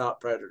out the top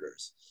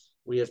predators.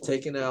 We have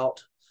taken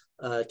out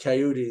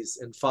coyotes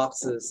and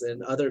foxes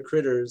and other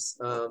critters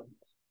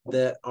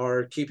that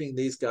are keeping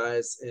these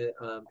guys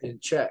in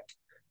check.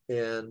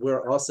 And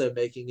we're also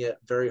making it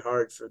very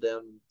hard for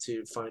them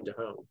to find a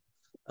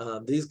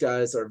home. These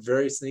guys are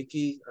very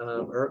sneaky.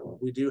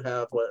 We do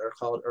have what are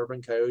called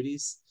urban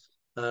coyotes,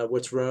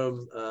 which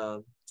roam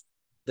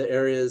the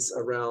areas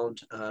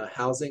around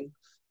housing.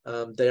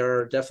 They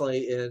are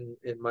definitely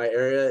in my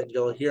area, and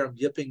you'll hear them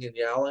yipping and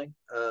yowling.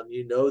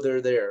 You know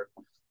they're there.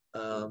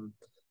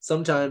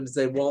 Sometimes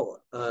they won't.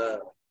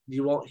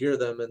 You won't hear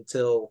them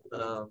until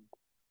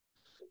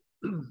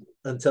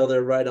until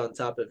they're right on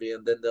top of you,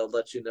 and then they'll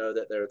let you know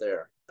that they're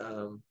there.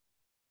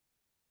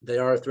 They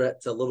are a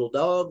threat to little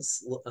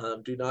dogs.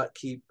 Do not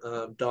keep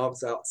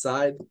dogs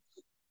outside.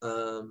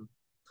 Um,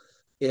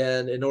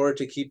 and in order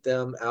to keep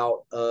them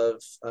out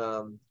of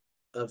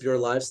your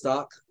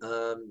livestock,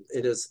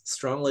 it is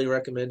strongly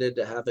recommended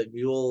to have a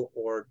mule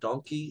or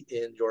donkey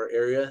in your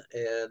area,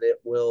 and it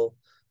will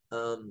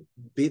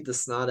beat the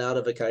snot out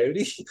of a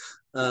coyote.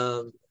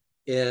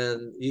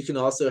 And you can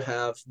also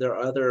have, there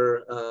are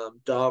other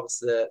dogs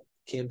that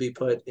can be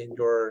put in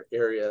your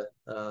area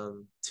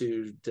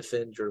to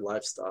defend your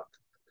livestock.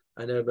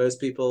 I know most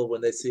people,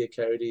 when they see a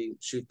coyote,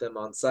 shoot them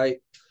on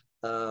sight,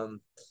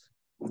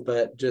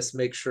 but just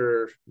make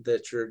sure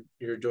that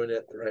you're doing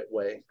it the right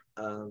way.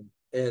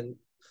 And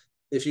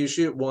if you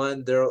shoot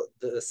one,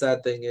 the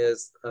sad thing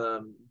is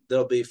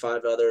there'll be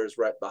 5 others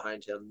right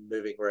behind him,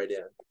 moving right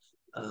in.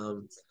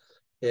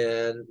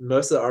 And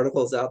most of the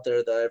articles out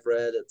there that I've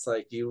read, it's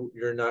like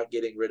you're not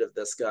getting rid of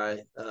this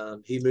guy.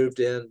 He moved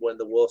in when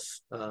the wolf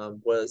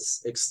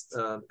was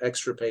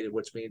extirpated,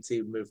 which means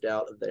he moved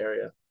out of the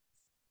area.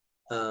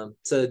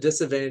 So the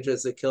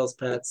disadvantages, it kills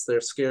pets.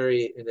 They're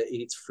scary, and it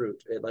eats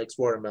fruit. It likes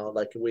watermelon,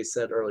 like we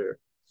said earlier.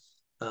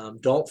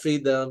 Don't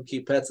feed them.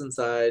 Keep pets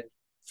inside.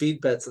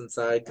 Feed pets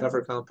inside.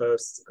 Cover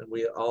compost. And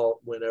we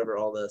all went over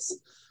all this.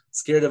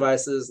 Scare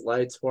devices,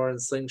 lights,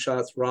 horns,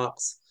 slingshots,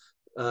 rocks.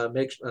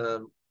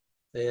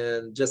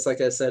 And just like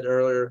I said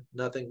earlier,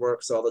 nothing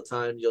works all the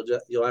time.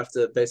 You'll have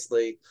to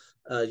basically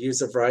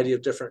use a variety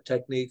of different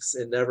techniques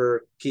and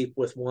never keep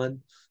with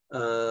one.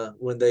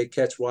 When they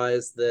catch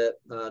wise that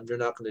you're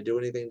not going to do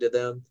anything to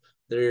them,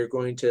 they're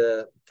going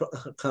to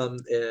come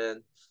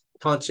and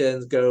punch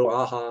in, go,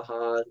 ah ha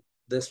ha,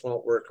 this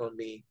won't work on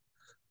me.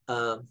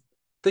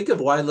 Think of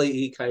Wile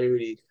E.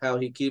 Coyote, how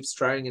he keeps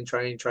trying and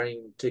trying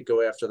to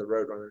go after the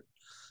Roadrunner.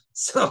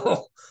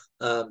 So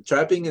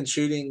trapping and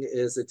shooting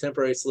is a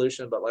temporary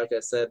solution, but like I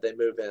said, they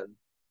move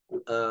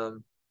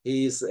in.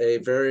 He's a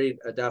very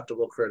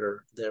adaptable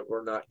critter that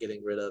we're not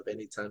getting rid of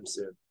anytime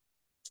soon.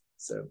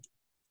 So,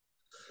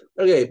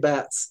 okay,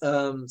 bats.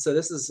 So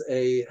this is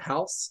a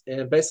house,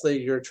 and basically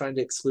you're trying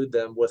to exclude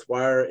them with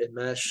wire and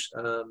mesh.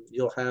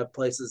 You'll have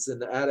places in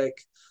the attic.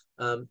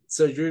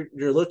 So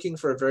you're looking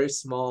for very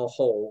small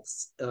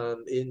holes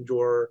in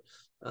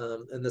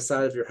the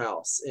side of your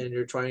house, and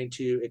you're trying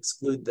to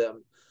exclude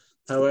them.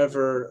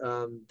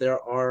 However,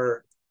 there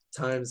are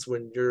times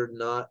when you're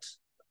not,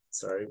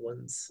 sorry,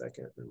 1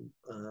 second.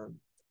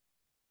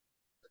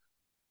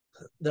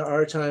 There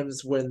are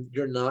times when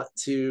you're not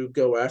to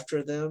go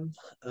after them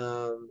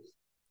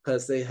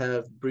because they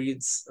have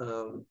breeds.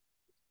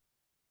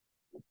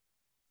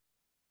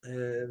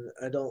 And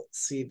I don't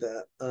see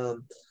that.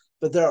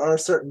 but there are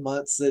certain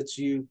months that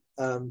you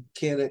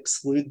can't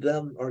exclude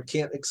them or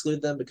can't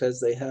exclude them because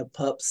they have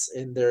pups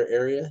in their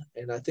area.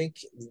 And I think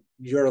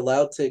you're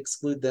allowed to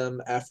exclude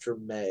them after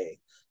May.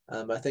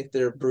 I think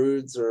their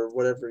broods or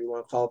whatever you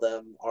want to call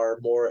them are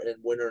more in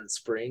winter and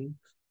spring.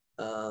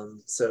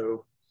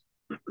 So,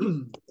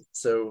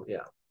 so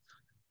yeah.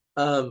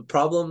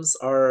 Problems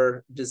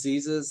are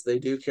diseases. They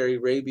do carry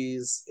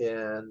rabies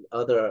and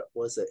other,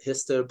 was it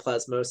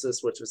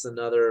histoplasmosis, which was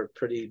another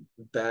pretty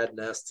bad,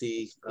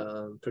 nasty,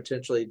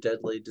 potentially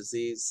deadly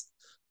disease.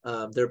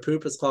 Their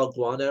poop is called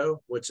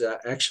guano, which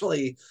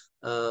actually,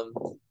 um,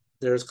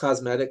 there's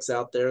cosmetics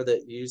out there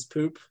that use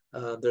poop.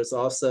 There's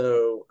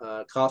also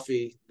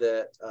coffee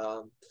that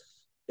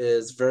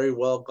is very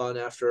well gone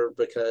after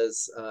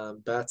because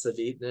bats have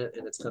eaten it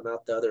and it's come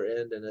out the other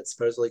end and it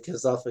supposedly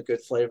gives off a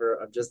good flavor.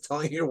 I'm just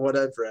telling you what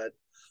I've read,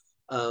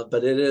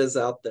 but it is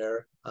out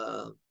there.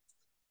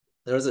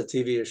 There was a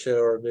TV show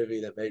or a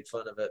movie that made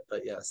fun of it,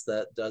 but yes,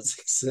 that does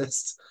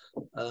exist.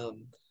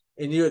 Um,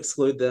 and you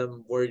exclude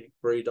them where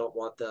you don't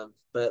want them.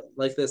 But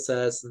like this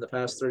says, in the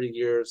past 30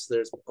 years,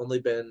 there's only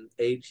been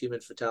 8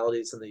 human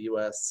fatalities in the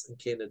U.S. and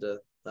Canada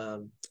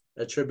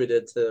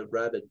attributed to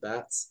rabid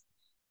bats.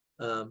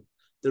 Um,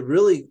 the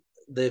really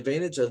the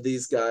advantage of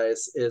these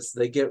guys is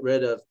they get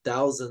rid of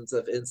thousands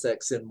of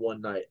insects in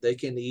one night. They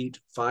can eat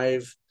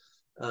 5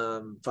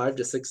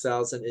 to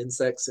 6,000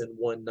 insects in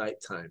one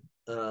nighttime.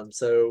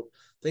 So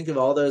think of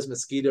all those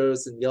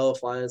mosquitoes and yellow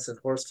flies and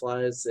horse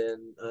flies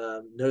and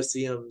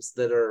no-see-ums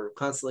that are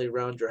constantly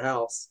around your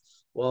house.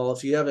 Well,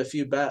 if you have a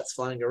few bats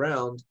flying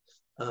around,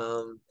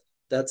 um,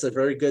 that's a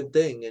very good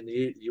thing, and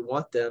you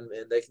want them,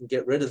 and they can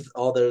get rid of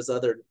all those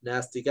other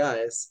nasty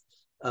guys.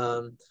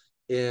 Um,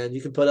 and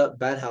you can put up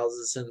bat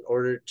houses in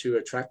order to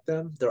attract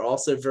them. They're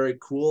also very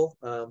cool,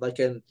 like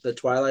in the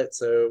twilight.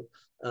 So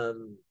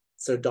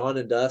dawn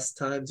and dusk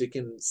times, you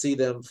can see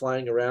them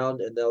flying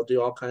around, and they'll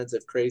do all kinds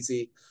of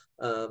crazy.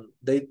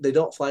 They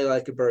don't fly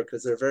like a bird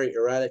because they're very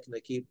erratic and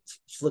they keep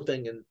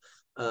flipping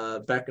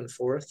and back and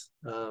forth.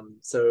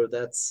 So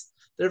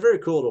they're very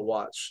cool to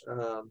watch,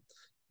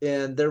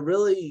 and they're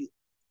really,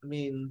 I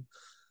mean,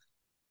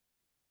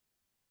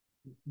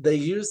 they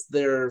use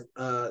their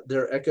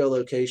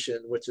echolocation,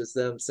 which is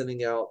them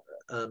sending out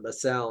a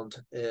sound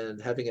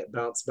and having it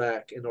bounce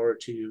back in order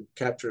to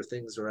capture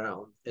things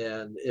around.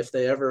 And if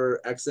they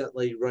ever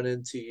accidentally run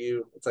into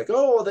you, it's like,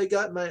 oh, they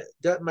got my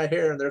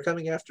hair and they're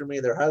coming after me.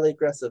 They're highly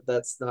aggressive.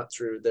 That's not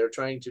true. They're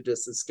trying to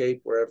just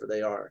escape wherever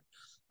they are.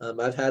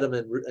 I've had them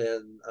in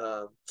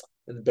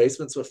the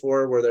basements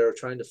before where they were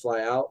trying to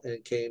fly out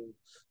and came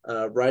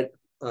right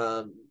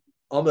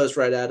almost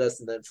right at us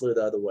and then flew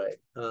the other way.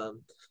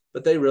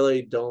 But they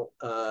really don't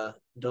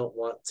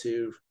want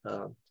to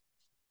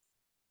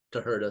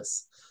hurt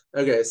us.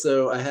 Okay,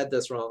 so I had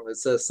this wrong. It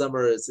says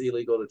summer is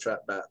illegal to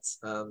trap bats.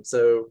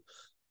 So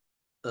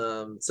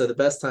the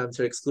best time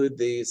to exclude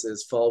these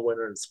is fall,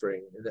 winter, and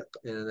spring,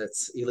 and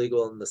it's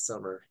illegal in the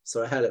summer.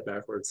 So I had it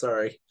backwards.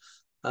 Sorry.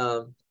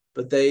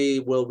 But they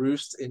will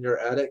roost in your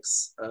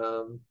attics,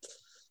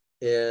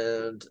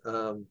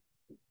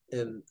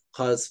 and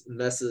cause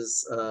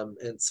messes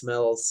and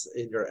smells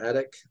in your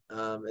attic,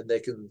 and they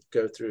can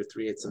go through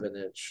 3/8 of an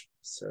inch.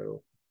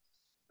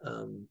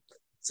 Um,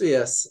 so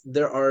yes,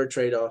 there are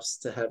trade-offs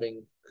to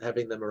having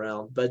them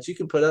around, but you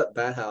can put up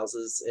bat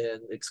houses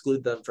and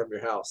exclude them from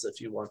your house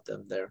if you want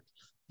them there.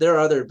 There are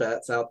other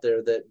bats out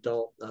there that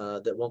don't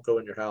that won't go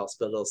in your house,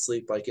 but they'll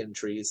sleep like in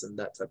trees and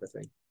that type of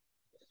thing.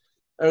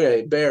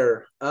 Okay,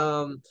 bear.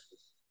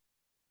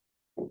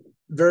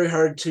 Very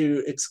hard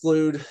to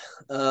exclude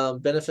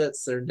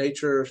benefits. Their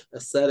nature,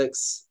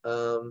 aesthetics.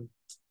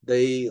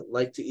 They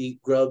like to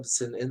eat grubs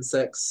and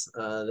insects.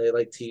 They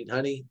like to eat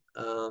honey,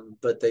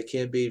 but they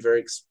can be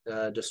very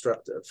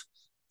destructive.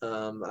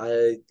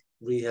 I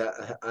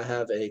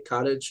have a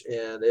cottage,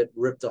 and it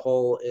ripped a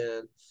hole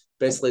and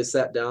basically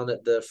sat down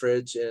at the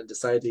fridge and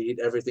decided to eat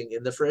everything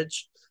in the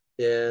fridge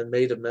and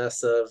made a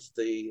mess of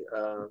the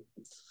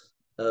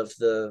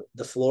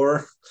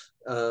floor.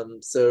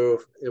 So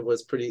it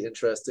was pretty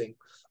interesting.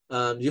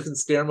 You can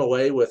scare them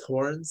away with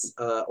horns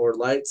or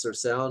lights or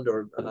sound,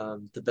 or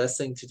the best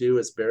thing to do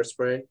is bear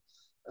spray.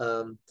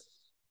 Um,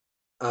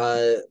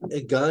 a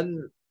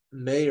gun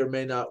may or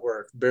may not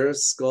work.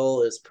 Bear's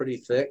skull is pretty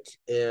thick,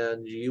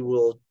 and you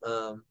will,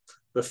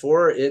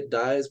 before it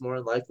dies, more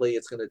than likely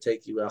it's going to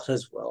take you out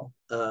as well.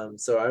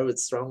 So I would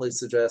strongly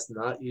suggest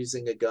not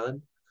using a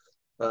gun.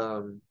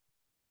 And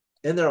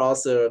they're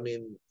also,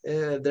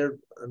 they'll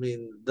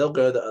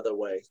go the other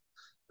way.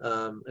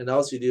 And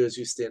all you do is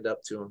you stand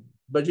up to them,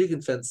 but you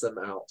can fence them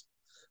out.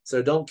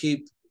 So don't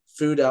keep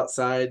food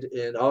outside.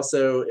 And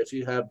also, if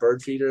you have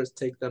bird feeders,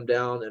 take them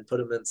down and put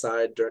them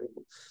inside during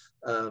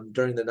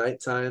the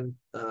nighttime,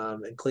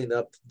 and clean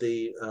up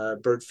the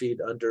bird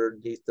feed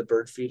underneath the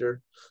bird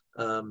feeder.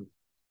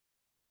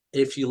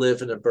 If you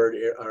live in a bird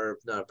area, or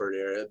not bird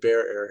area, a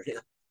bear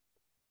area.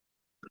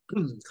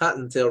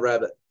 Cottontail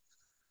rabbit.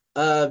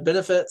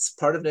 Benefits,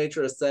 part of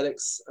nature,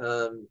 aesthetics.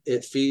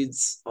 It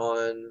feeds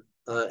on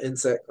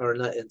insect or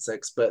not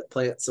insects, but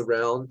plants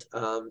around,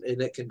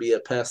 and it can be a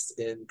pest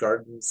in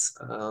gardens.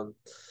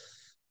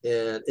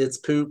 And it's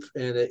poop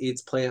and it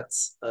eats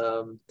plants.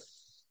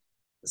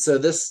 So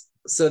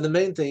the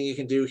main thing you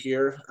can do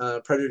here,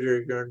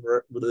 predator urine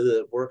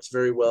works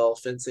very well.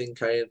 Fencing,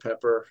 cayenne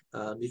pepper.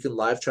 You can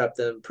live trap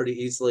them pretty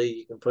easily.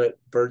 You can put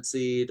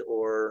birdseed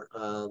or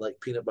like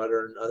peanut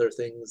butter and other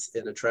things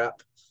in a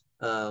trap.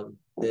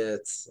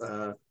 It's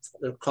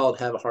they're called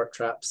have a heart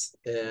traps,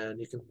 and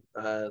you can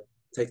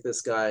take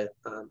this guy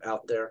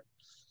out there.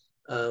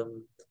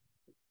 Um,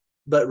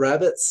 but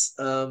rabbits,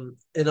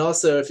 and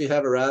also if you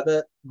have a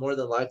rabbit, more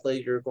than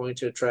likely you're going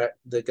to attract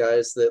the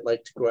guys that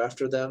like to go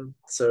after them.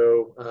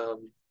 So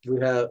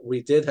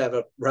we did have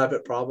a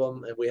rabbit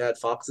problem, and we had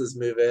foxes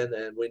move in,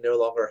 and we no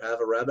longer have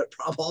a rabbit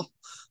problem.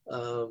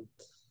 Um,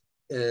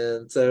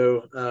 and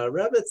so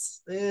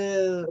rabbits,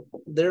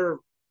 they're,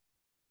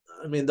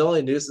 I mean, the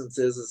only nuisance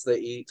is they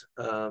eat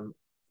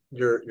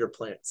your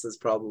plants is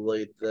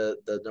probably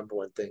the number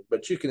one thing,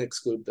 but you can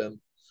exclude them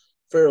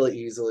fairly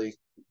easily.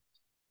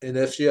 And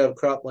if you have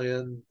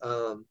cropland,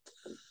 I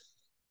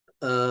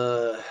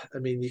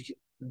mean,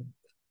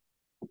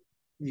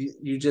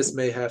 you just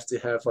may have to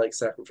have like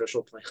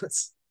sacrificial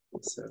plants.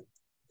 So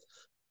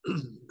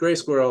gray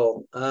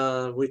squirrel,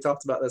 we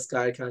talked about this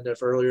guy kind of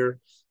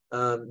earlier.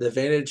 The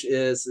advantage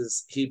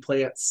is he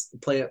plants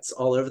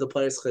all over the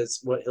place, because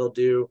what he'll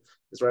do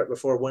is right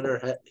before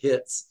winter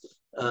hits,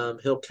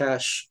 he'll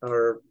cache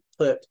or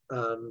put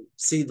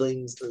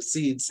seedlings or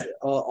seeds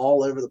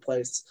all over the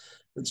place,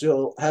 and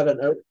you'll have an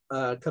oak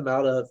come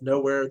out of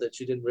nowhere that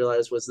you didn't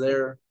realize was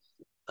there.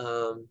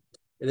 And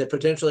it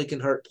potentially can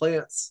hurt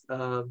plants.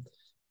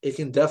 It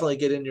can definitely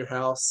get in your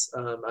house.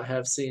 I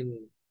have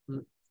seen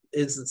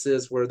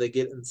instances where they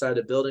get inside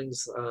of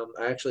buildings.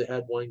 I actually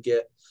had one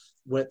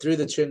went through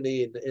the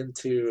chimney and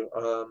into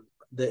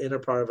the inner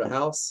part of a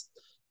house.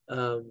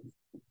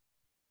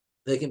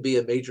 They can be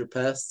a major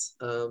pest.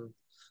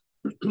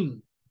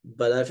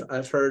 But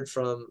I've heard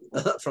from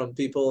from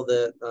people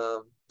that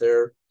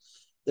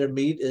their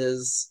meat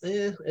is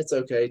it's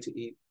okay to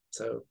eat.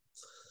 So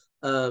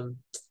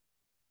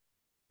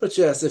but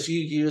yes, if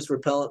you use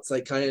repellents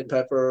like cayenne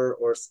pepper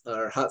or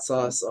hot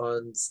sauce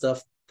on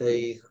stuff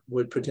they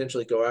would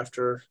potentially go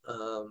after,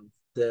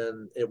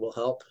 then it will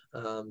help.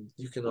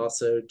 You can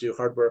also do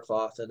hardware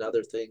cloth and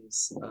other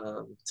things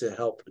to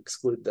help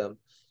exclude them.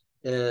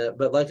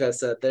 But like I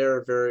said, they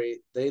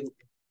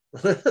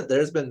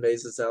there's been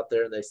mazes out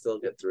there and they still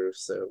get through.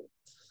 So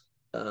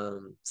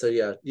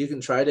yeah, you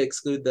can try to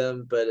exclude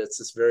them, but it's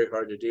just very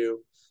hard to do.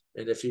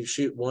 And if you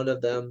shoot one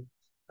of them,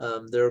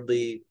 there'll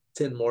be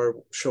 10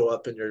 more show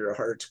up in your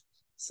yard.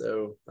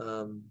 So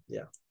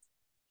yeah.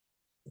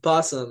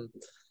 Possum,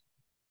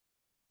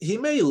 he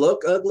may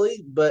look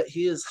ugly, but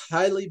he is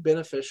highly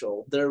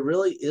beneficial. There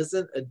really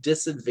isn't a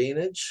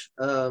disadvantage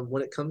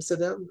when it comes to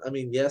them. I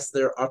mean, yes,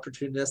 they're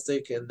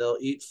opportunistic and they'll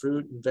eat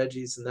fruit and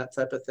veggies and that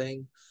type of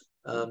thing.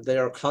 They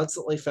are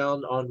constantly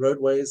found on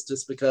roadways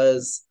just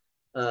because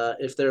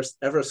if they're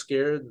ever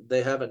scared,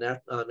 they have I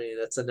mean,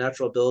 it's a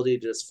natural ability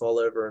to just fall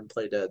over and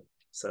play dead.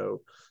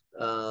 So,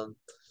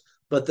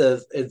 but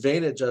the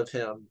advantage of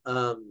him,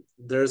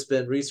 there's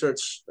been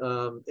research,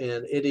 and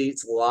it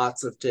eats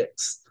lots of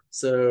ticks.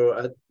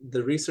 So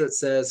the research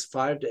says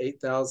 5,000 to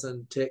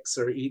 8,000 ticks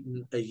are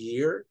eaten a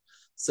year.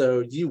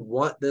 So you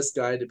want this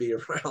guy to be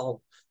around.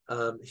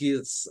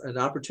 He's an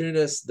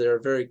opportunist.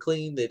 They're very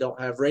clean. They don't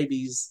have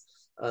rabies.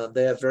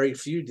 They have very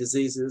few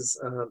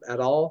diseases at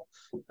all.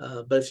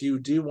 But if you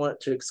do want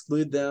to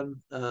exclude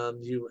them,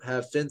 you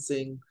have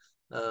fencing,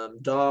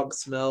 dog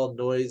smell,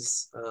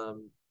 noise,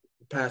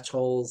 patch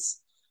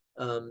holes.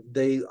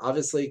 They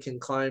obviously can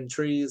climb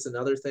trees and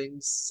other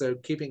things. So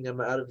keeping them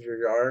out of your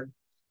yard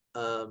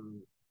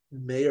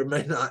may or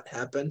may not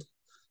happen.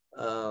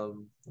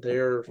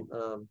 They're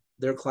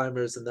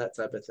climbers and that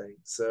type of thing.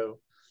 So,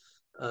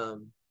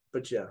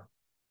 but yeah,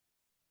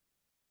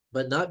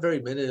 but not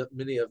very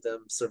many of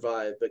them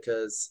survive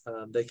because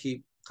they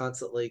keep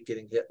constantly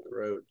getting hit in the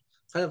road,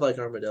 kind of like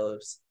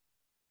armadillos.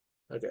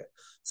 Okay,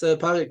 so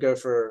pocket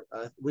gopher,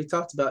 we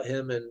talked about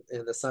him and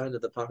the sign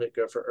of the pocket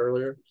gopher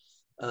earlier.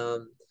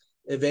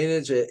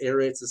 Advantage, it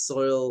aerates the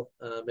soil.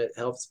 It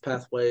helps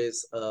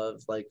pathways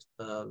of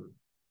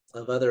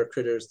of other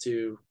critters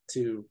to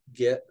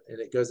get, and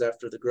it goes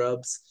after the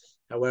grubs.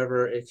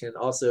 However, it can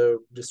also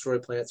destroy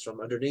plants from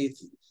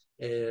underneath,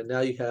 and now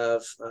you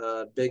have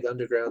big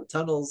underground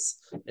tunnels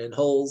and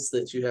holes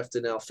that you have to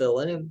now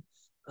fill in,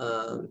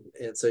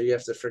 and so you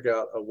have to figure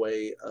out a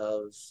way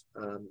of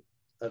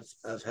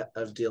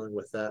dealing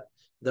with that.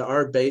 There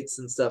are baits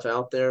and stuff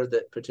out there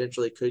that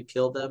potentially could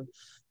kill them.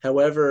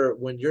 However,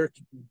 when you're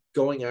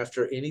going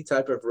after any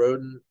type of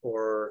rodent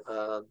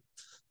or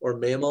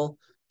mammal,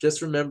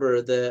 just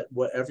remember that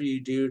whatever you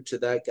do to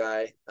that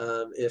guy,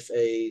 if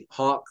a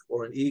hawk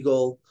or an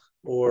eagle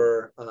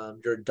or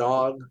your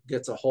dog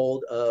gets a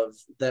hold of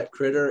that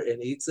critter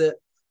and eats it,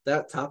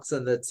 that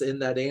toxin that's in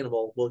that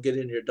animal will get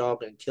in your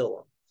dog and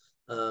kill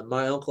him.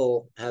 My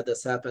uncle had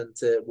this happen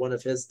to one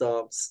of his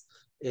dogs,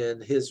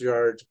 in his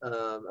yard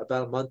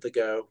about a month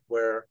ago,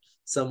 where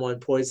someone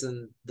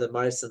poisoned the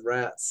mice and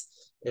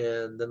rats,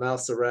 and the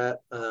mouse and rat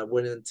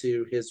went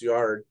into his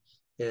yard,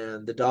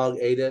 and the dog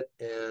ate it,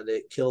 and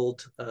it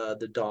killed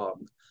the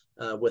dog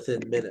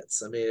within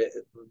minutes. I mean,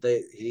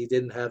 he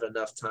didn't have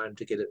enough time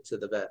to get it to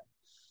the vet.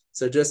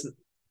 So just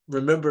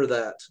remember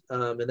that,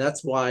 and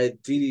that's why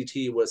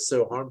DDT was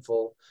so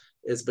harmful,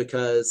 is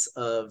because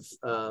of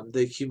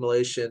the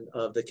accumulation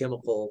of the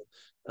chemical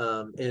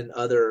in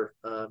other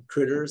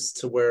critters,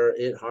 to where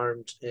it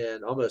harmed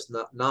and almost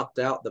knocked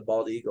out the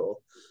bald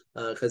eagle,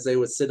 because they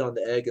would sit on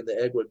the egg and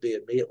the egg would be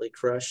immediately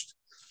crushed,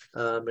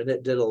 and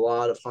it did a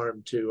lot of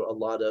harm to a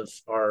lot of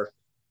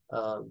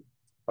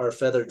our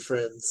feathered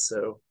friends.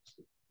 So,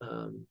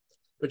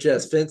 but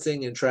yes,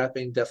 fencing and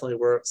trapping definitely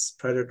works.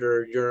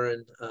 Predator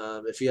urine.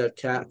 If you have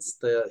cats,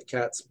 the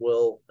cats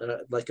will,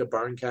 like a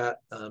barn cat,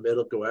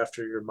 it'll go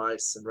after your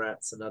mice and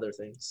rats and other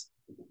things.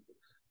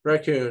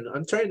 Raccoon.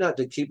 I'm trying not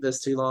to keep this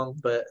too long,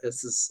 but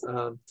this is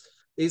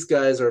these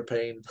guys are a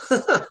pain.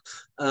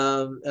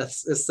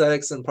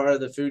 Aesthetics and part of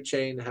the food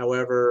chain.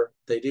 However,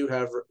 they do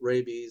have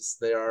rabies.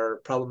 They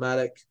are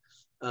problematic.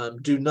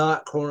 Do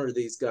not corner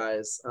these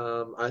guys.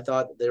 I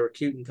thought they were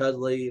cute and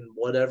cuddly and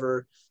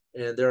whatever.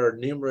 And there are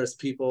numerous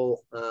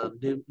people,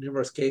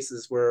 numerous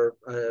cases where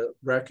a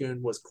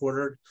raccoon was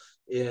cornered,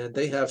 and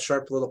they have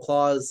sharp little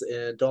claws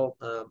and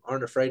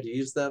aren't afraid to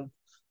use them.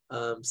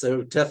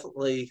 So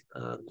definitely,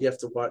 you have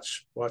to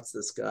watch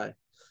this guy.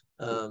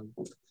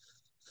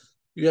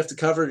 You have to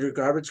cover your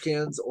garbage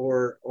cans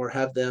or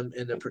have them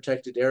in a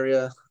protected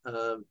area.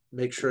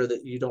 Make sure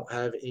that you don't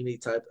have any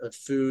type of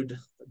food,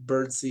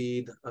 bird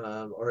seed,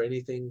 or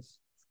anything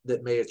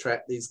that may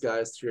attract these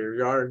guys to your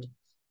yard.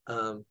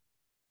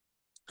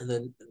 And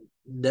then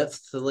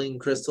naphthalene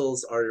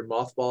crystals are your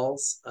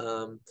mothballs.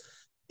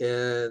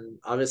 And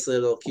obviously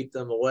it'll keep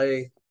them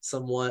away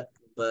somewhat,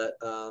 but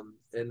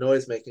and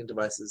noise making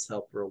devices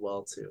help real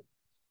well too.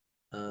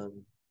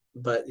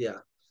 But yeah,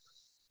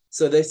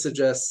 so they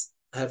suggest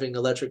having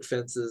electric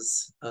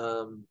fences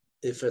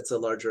if it's a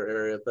larger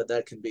area, but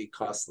that can be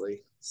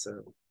costly.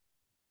 So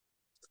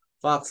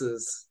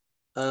foxes,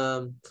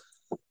 they're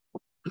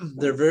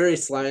very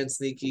sly and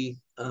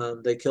sneaky.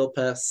 They kill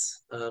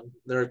pests.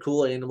 They're a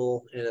cool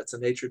animal, and it's a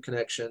nature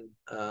connection.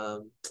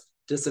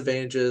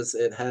 Disadvantages: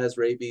 it has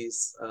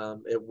rabies.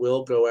 It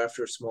will go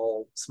after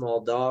small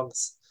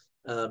dogs,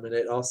 and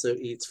it also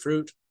eats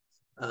fruit.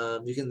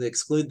 You can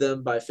exclude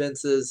them by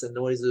fences and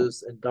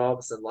noises and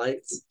dogs and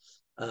lights.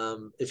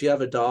 If you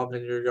have a dog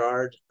in your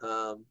yard,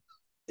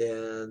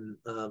 and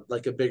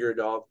like a bigger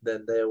dog,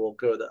 then they will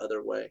go the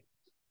other way.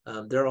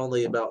 They're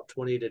only about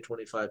 20 to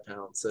 25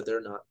 pounds, so they're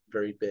not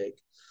very big.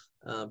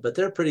 But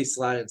they're pretty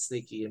sly and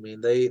sneaky. I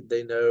mean,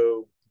 they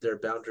know their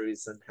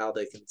boundaries and how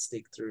they can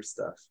sneak through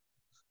stuff.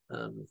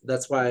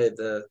 That's why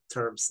the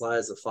term sly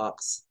as a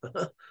fox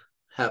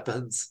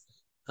happens.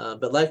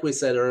 But like we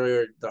said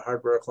earlier, the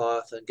hardware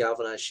cloth and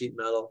galvanized sheet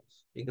metal,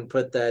 you can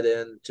put that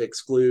in to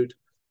exclude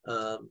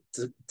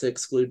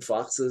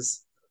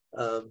foxes.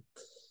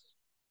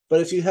 But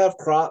if you have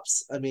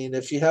crops, I mean,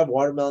 if you have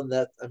watermelon,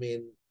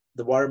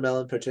 the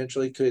watermelon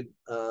potentially could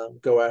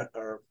go at,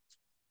 or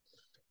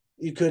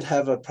you could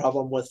have a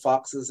problem with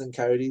foxes and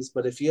coyotes.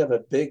 But if you have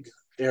a big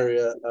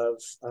area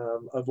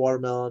of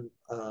watermelon,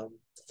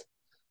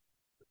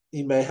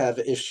 you may have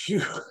an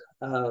issue.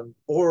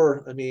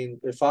 Or, I mean,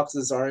 if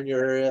foxes are in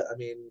your area, I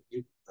mean,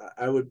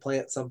 I would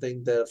plant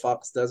something that a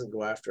fox doesn't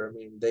go after. I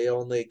mean, they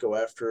only go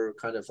after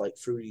kind of like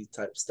fruity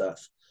type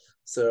stuff.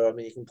 So, I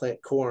mean, you can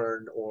plant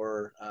corn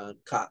or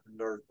cotton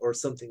or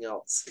something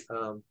else.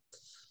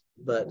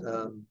 But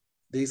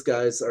these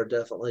guys are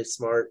definitely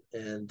smart,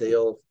 and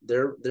they're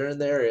in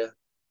the area.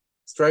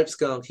 Striped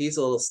skunk, he's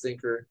a little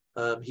stinker.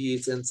 He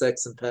eats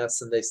insects and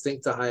pests, and they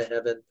stink to high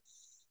heaven.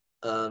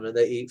 And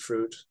they eat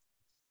fruit.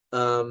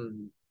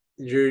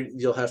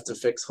 You'll have to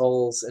fix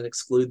holes and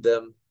exclude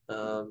them.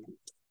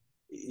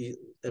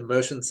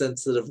 Motion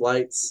sensitive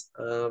lights.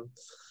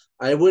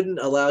 I wouldn't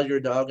allow your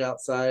dog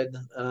outside.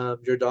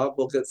 Your dog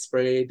will get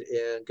sprayed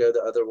and go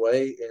the other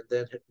way, and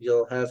then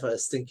you'll have a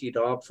stinky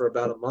dog for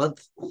about a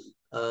month.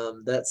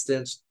 That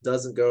stench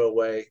doesn't go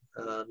away.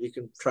 You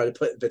can try to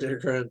put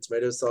vinegar and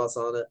tomato sauce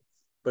on it,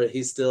 but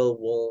he still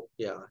won't.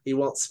 Yeah, he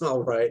won't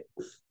smell right,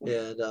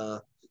 and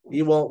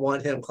you won't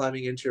want him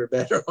climbing into your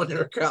bed or on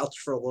your couch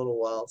for a little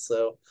while.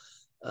 So,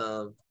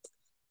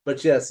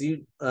 but yes,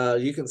 you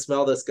can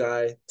smell this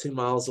guy 2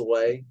 miles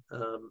away,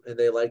 and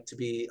they like to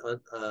be.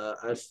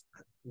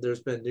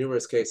 There's been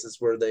numerous cases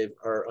where they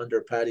are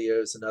under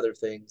patios and other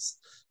things,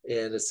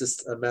 and it's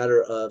just a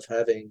matter of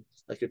having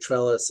like a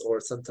trellis or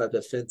some type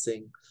of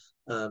fencing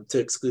to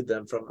exclude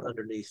them from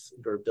underneath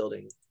your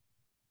building.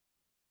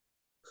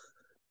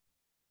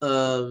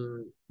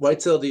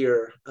 White-tailed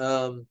deer.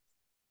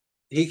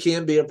 He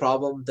can be a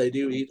problem. They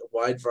do eat a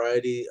wide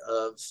variety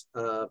of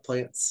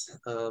plants.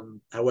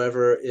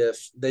 However,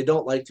 if they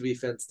don't like to be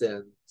fenced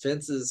in,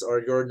 fences are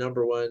your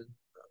number one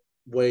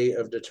way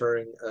of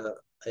deterring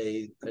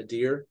a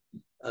deer.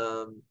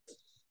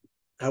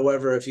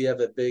 However, if you have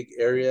a big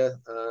area,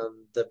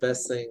 the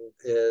best thing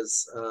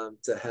is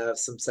to have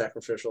some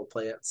sacrificial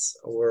plants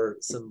or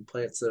some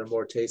plants that are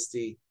more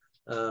tasty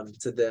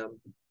to them.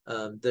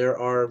 There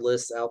are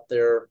lists out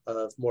there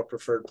of more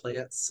preferred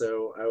plants,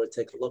 so I would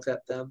take a look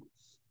at them.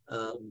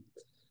 Um,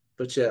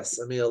 but yes,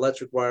 I mean,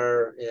 electric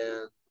wire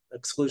and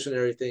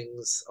exclusionary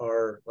things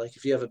are like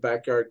if you have a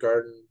backyard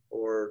garden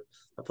or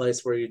a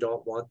place where you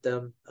don't want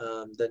them,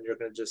 then you're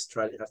going to just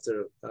try to have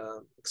to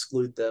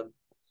exclude them.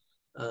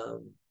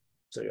 Um,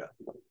 so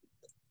yeah.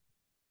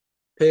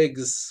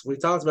 Pigs, we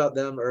talked about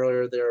them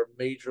earlier. They're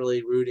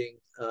majorly rooting.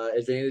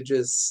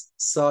 Advantages: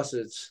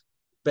 sausage,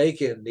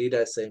 bacon. Need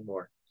I say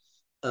more?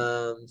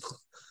 Um,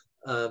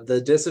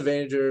 the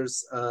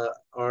disadvantages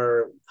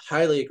are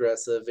highly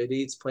aggressive. It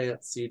eats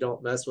plants. So you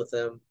don't mess with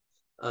them.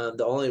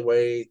 The only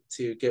way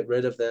to get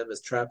rid of them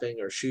is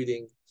trapping or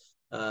shooting.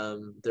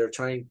 They're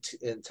trying to,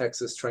 in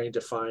Texas, trying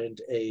to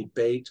find a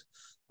bait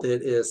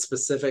that is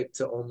specific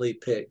to only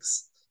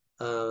pigs.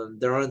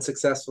 They're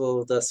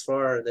unsuccessful thus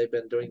far, and they've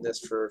been doing this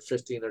for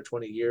 15 or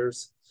 20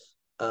 years.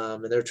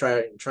 And they're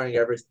trying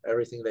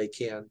everything they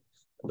can,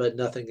 but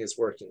nothing is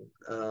working.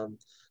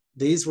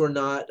 These were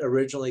not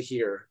originally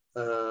here.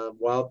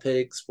 Wild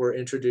pigs were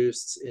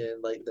introduced in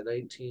like the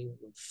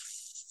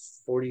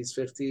 1940s,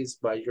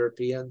 50s by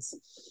Europeans.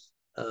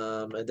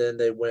 And then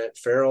they went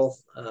feral,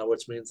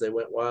 which means they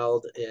went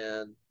wild.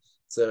 And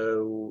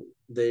so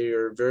they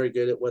are very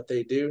good at what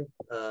they do,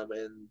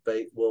 and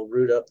they will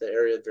root up the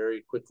area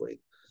very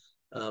quickly.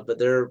 But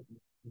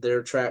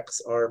their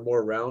tracks are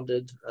more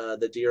rounded.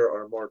 The deer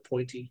are more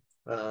pointy.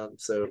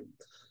 So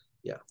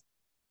yeah.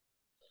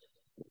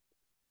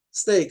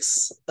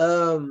 Snakes.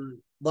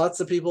 Lots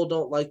of people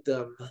don't like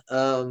them.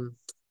 And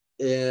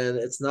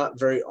it's not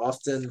very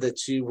often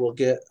that you will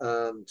get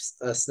a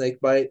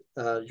snake bite.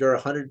 You're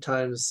 100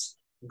 times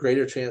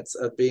greater chance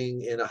of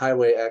being in a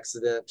highway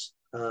accident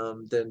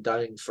than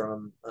dying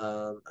from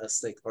a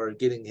snake or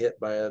getting hit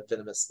by a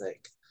venomous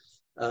snake.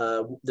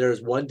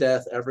 There's one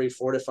death every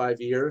 4 to 5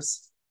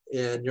 years,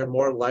 and you're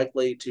more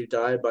likely to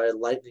die by a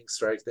lightning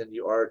strike than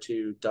you are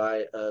to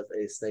die of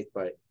a snake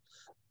bite.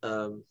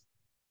 Um,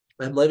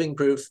 I'm living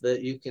proof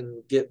that you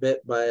can get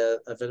bit by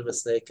a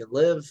venomous snake and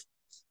live.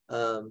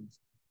 Um,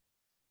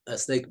 a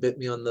snake bit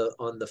me on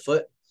the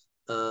foot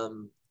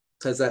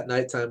because at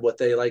nighttime what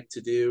they like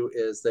to do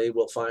is they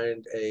will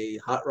find a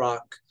hot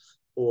rock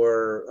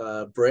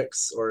or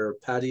bricks or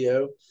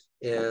patio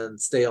and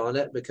stay on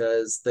it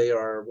because they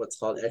are what's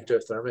called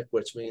ectothermic,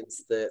 which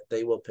means that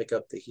they will pick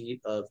up the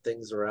heat of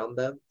things around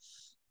them.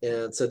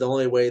 And so the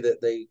only way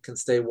that they can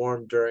stay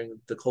warm during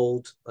the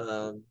cold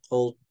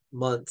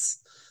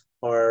months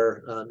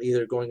are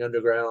either going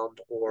underground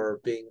or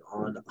being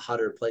on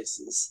hotter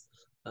places.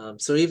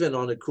 So even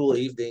on a cool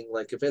evening,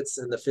 like if it's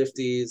in the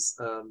 50s,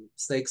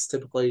 snakes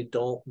typically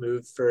don't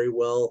move very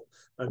well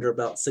under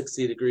about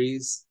 60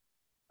 degrees.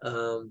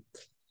 Um,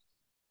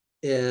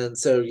 and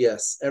so,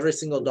 yes, every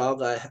single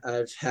dog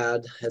I've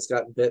had has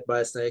gotten bit by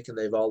a snake, and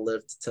they've all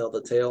lived to tell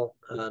the tale.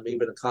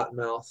 Even a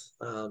cottonmouth.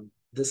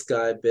 This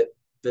guy bit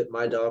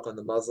my dog on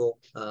the muzzle.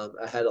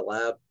 I had a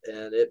lab,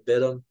 and it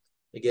bit him.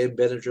 It gave him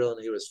Benadryl,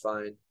 and he was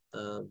fine.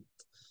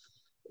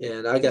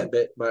 And I got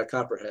bit by a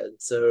copperhead.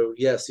 So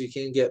yes, you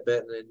can get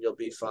bitten, and you'll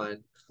be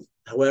fine.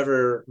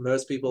 However,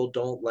 most people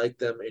don't like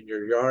them in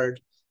your yard.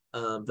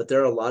 But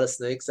there are a lot of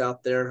snakes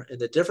out there, and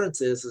the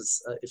difference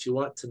is if you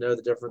want to know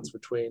the difference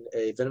between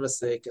a venomous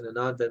snake and a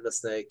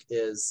non-venomous snake,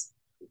 is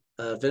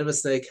a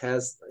venomous snake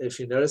has, if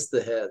you notice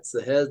the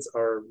heads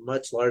are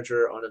much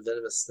larger on a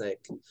venomous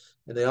snake,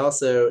 and they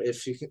also,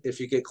 if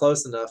you get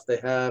close enough, they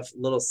have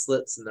little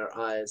slits in their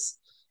eyes,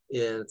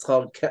 and it's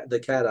called the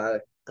cat eye.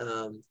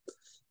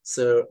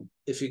 So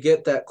if you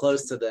get that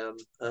close to them,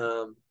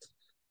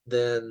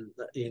 then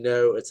you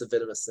know it's a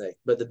venomous snake.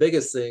 But the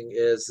biggest thing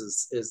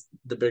is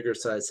the bigger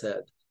size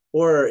head.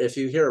 Or if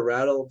you hear a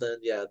rattle, then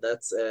yeah,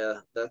 that's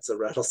a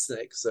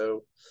rattlesnake.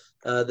 So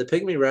the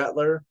pygmy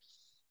rattler,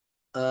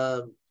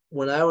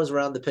 when I was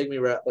around the pygmy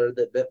rattler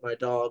that bit my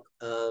dog,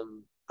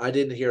 I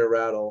didn't hear a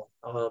rattle.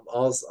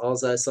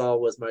 All I saw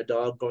was my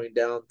dog going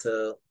down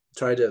to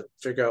try to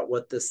figure out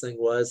what this thing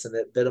was, and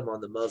it bit him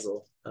on the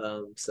muzzle.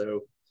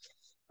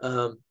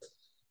 Um,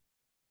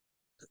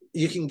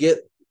 you can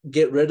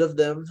get rid of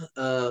them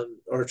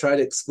or try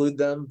to exclude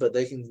them, but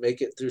they can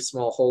make it through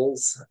small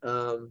holes.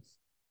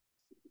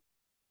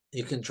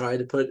 You can try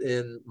to put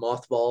in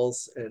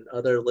mothballs and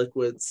other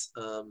liquids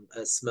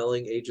as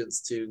smelling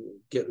agents to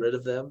get rid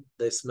of them.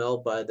 They smell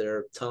by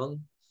their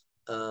tongue.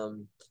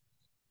 Um,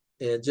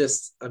 and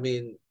just, I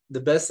mean, the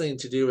best thing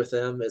to do with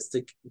them is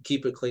to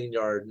keep a clean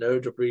yard, no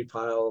debris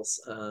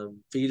piles.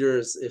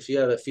 Feeders, if you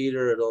have a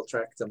feeder, it'll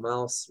attract a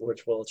mouse,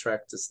 which will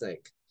attract a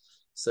snake.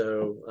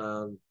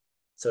 So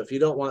so if you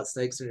don't want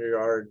snakes in your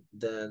yard,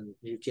 then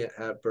you can't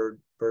have bird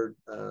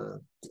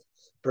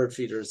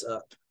feeders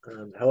up.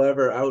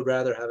 However, I would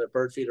rather have a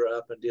bird feeder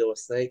up and deal with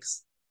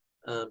snakes.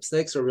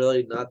 Snakes are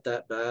really not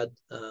that bad.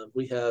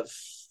 We have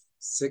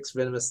 6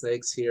 venomous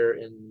snakes here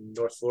in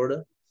North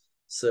Florida.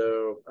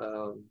 So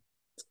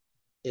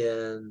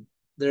and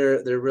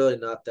they're really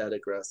not that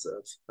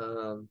aggressive.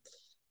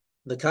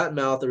 The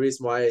cottonmouth, the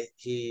reason why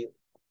he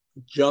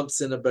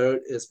jumps in a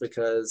boat is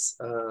because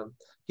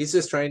he's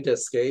just trying to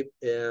escape,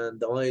 and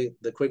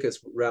the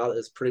quickest route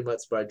is pretty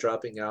much by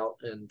dropping out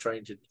and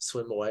trying to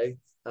swim away.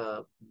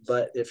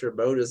 But if your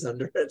boat is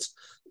under it,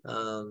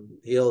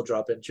 he'll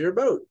drop into your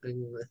boat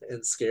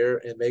and scare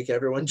and make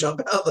everyone jump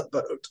out of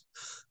the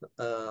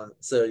boat.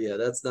 So yeah,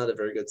 that's not a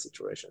very good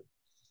situation.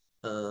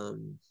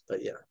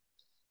 But yeah.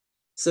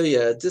 So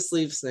yeah, just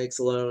leave snakes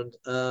alone.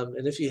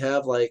 And if you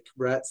have like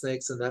rat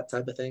snakes and that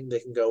type of thing, they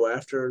can go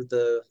after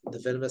the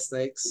venomous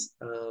snakes.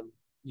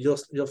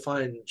 You'll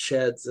find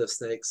sheds of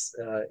snakes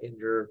in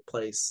your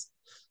place,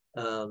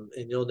 and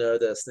you'll know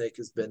that a snake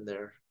has been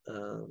there.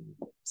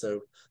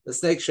 So the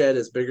snake shed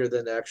is bigger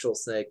than the actual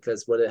snake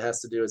because what it has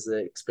to do is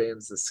it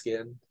expands the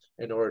skin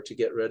in order to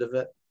get rid of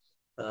it,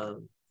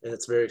 and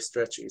it's very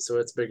stretchy, so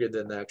it's bigger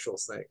than the actual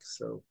snake.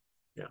 So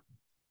yeah.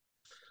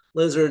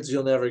 Lizards,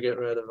 you'll never get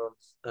rid of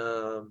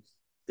them.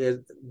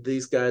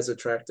 These guys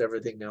attract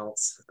everything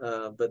else.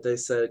 But they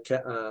said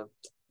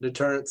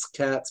deterrents,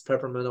 cats,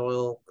 peppermint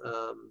oil,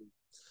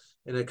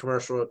 and a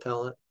commercial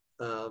repellent.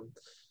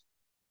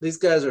 These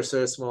guys are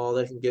so small,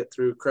 they can get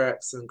through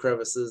cracks and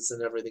crevices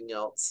and everything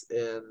else.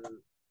 And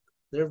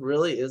there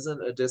really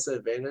isn't a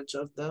disadvantage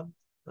of them.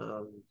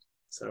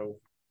 So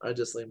I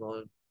just leave them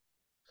alone.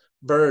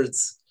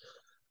 Birds.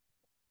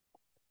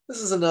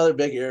 This is another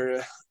big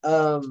area.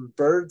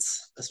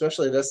 Birds,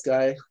 especially this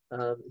guy,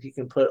 he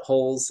can put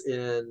holes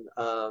in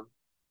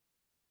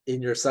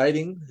your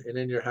siding and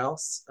in your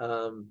house.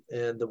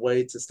 And the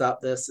way to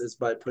stop this is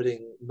by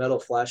putting metal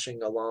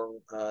flashing along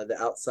the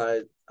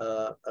outside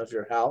of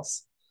your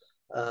house.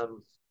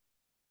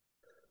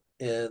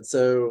 And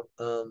so,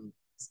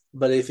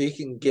 but if he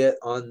can get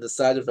on the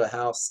side of a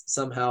house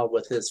somehow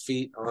with his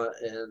feet on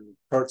and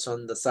perch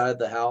on the side of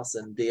the house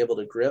and be able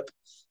to grip,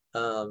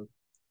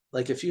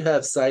 like if you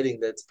have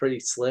siding that's pretty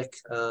slick,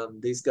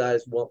 these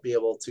guys won't be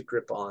able to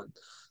grip on.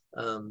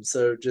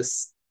 So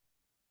just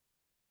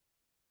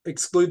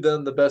exclude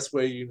them the best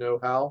way you know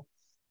how.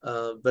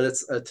 But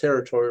it's a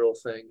territorial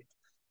thing.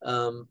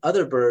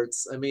 Other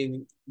birds, I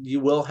mean,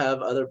 you will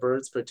have other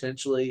birds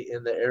potentially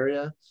in the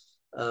area.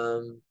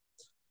 And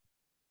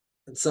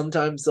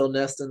sometimes they'll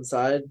nest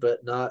inside, but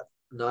not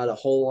a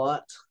whole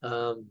lot.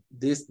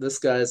 This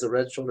guy is a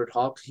red-shouldered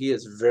hawk. He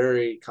is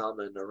very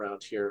common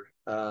around here,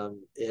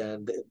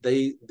 and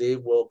they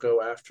will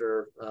go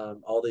after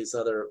all these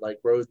other like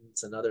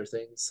rodents and other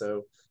things.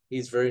 So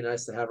he's very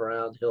nice to have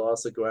around. He'll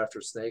also go after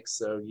snakes,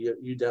 so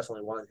you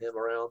definitely want him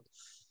around.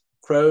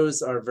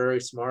 Crows are very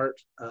smart,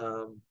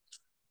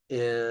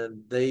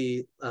 and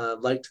they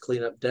like to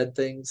clean up dead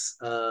things.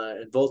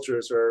 And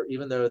vultures are,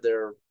 even though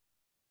they're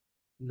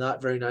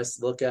not very nice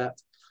to look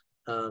at,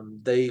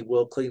 they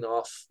will clean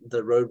off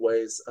the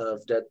roadways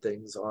of dead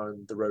things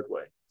on the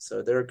roadway.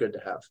 So they're good to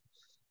have.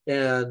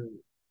 And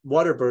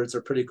water birds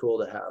are pretty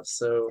cool to have.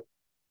 So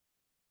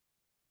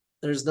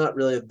there's not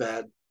really a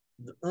bad,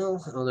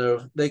 well, I don't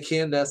know. They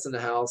can nest in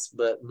the house,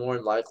 but more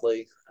than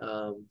likely.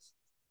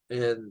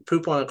 And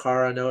poop on a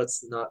car, I know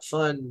it's not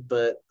fun,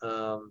 but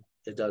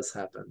it does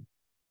happen.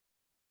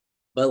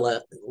 But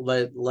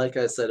like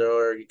I said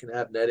earlier, you can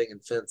have netting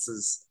and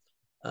fences.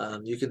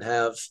 You can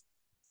have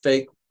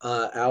fake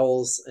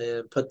owls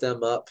and put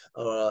them up,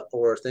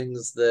 or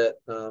things that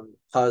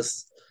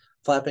cause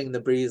flapping in the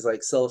breeze,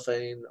 like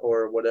cellophane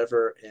or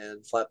whatever,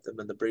 and flap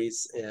them in the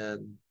breeze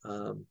and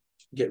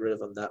get rid of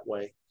them that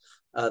way.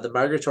 The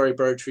Migratory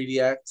Bird Treaty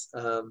Act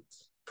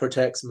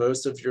protects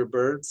most of your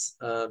birds,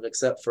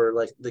 except for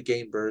like the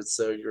game birds,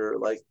 so your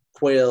like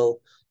quail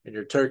and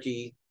your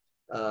turkey.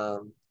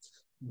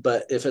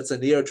 But if it's a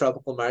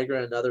neotropical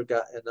migrant, in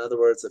other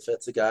words, if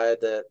it's a guy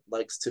that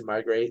likes to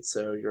migrate,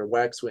 so your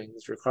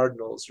waxwings, your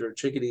cardinals, your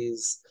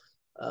chickadees,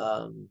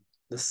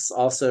 this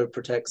also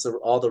protects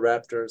all the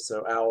raptors,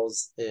 so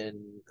owls and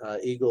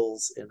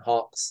eagles and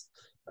hawks.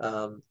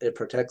 It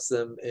protects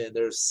them, and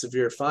there's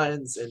severe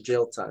fines and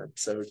jail time.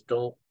 So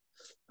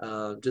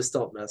just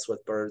don't mess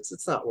with birds.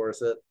 It's not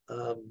worth it.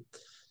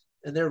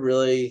 And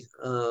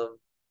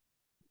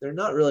they're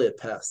not really a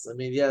pest. I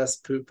mean, yes,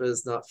 poop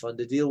is not fun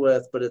to deal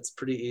with, but it's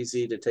pretty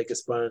easy to take a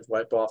sponge,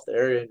 wipe off the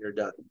area, and you're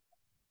done.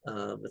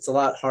 It's a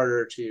lot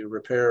harder to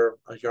repair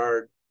a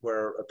yard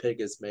where a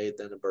pig is made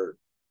than a bird.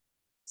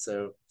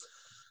 So,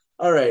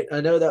 all right,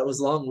 I know that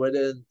was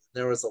long-winded.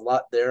 There was a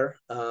lot there.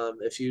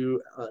 If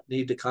you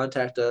need to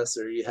contact us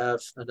or you have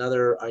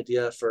another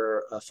idea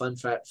for a Fun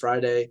Fact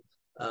Friday,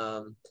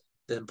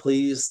 then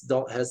please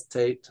don't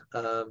hesitate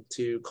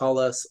to call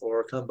us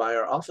or come by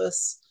our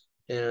office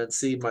and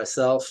see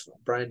myself,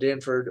 Brian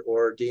Danford,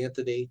 or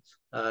D'Anthony.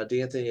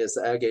 D'Anthony is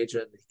the ag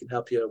agent. He can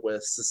help you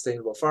with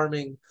sustainable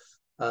farming,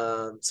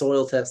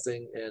 soil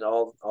testing, and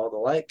all the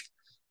like.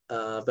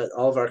 But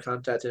all of our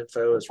contact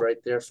info is right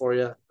there for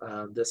you.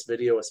 This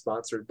video is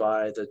sponsored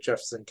by the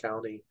Jefferson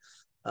County,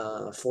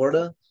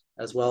 Florida,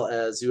 as well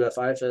as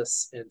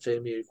UF-IFAS and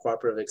FAMU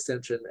Cooperative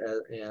Extension,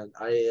 and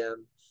I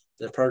am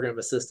the program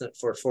assistant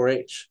for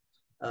 4-H.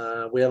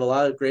 We have a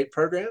lot of great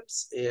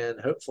programs, and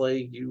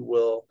hopefully you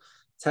will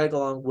tag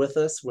along with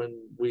us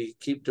when we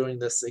keep doing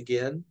this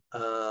again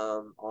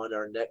on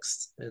our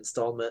next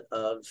installment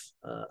of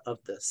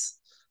this.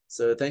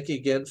 So thank you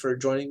again for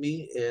joining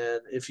me.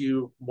 And if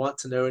you want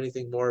to know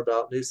anything more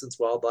about nuisance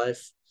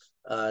wildlife,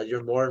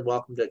 you're more than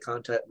welcome to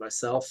contact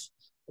myself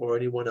or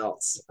anyone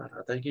else.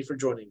 Thank you for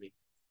joining me.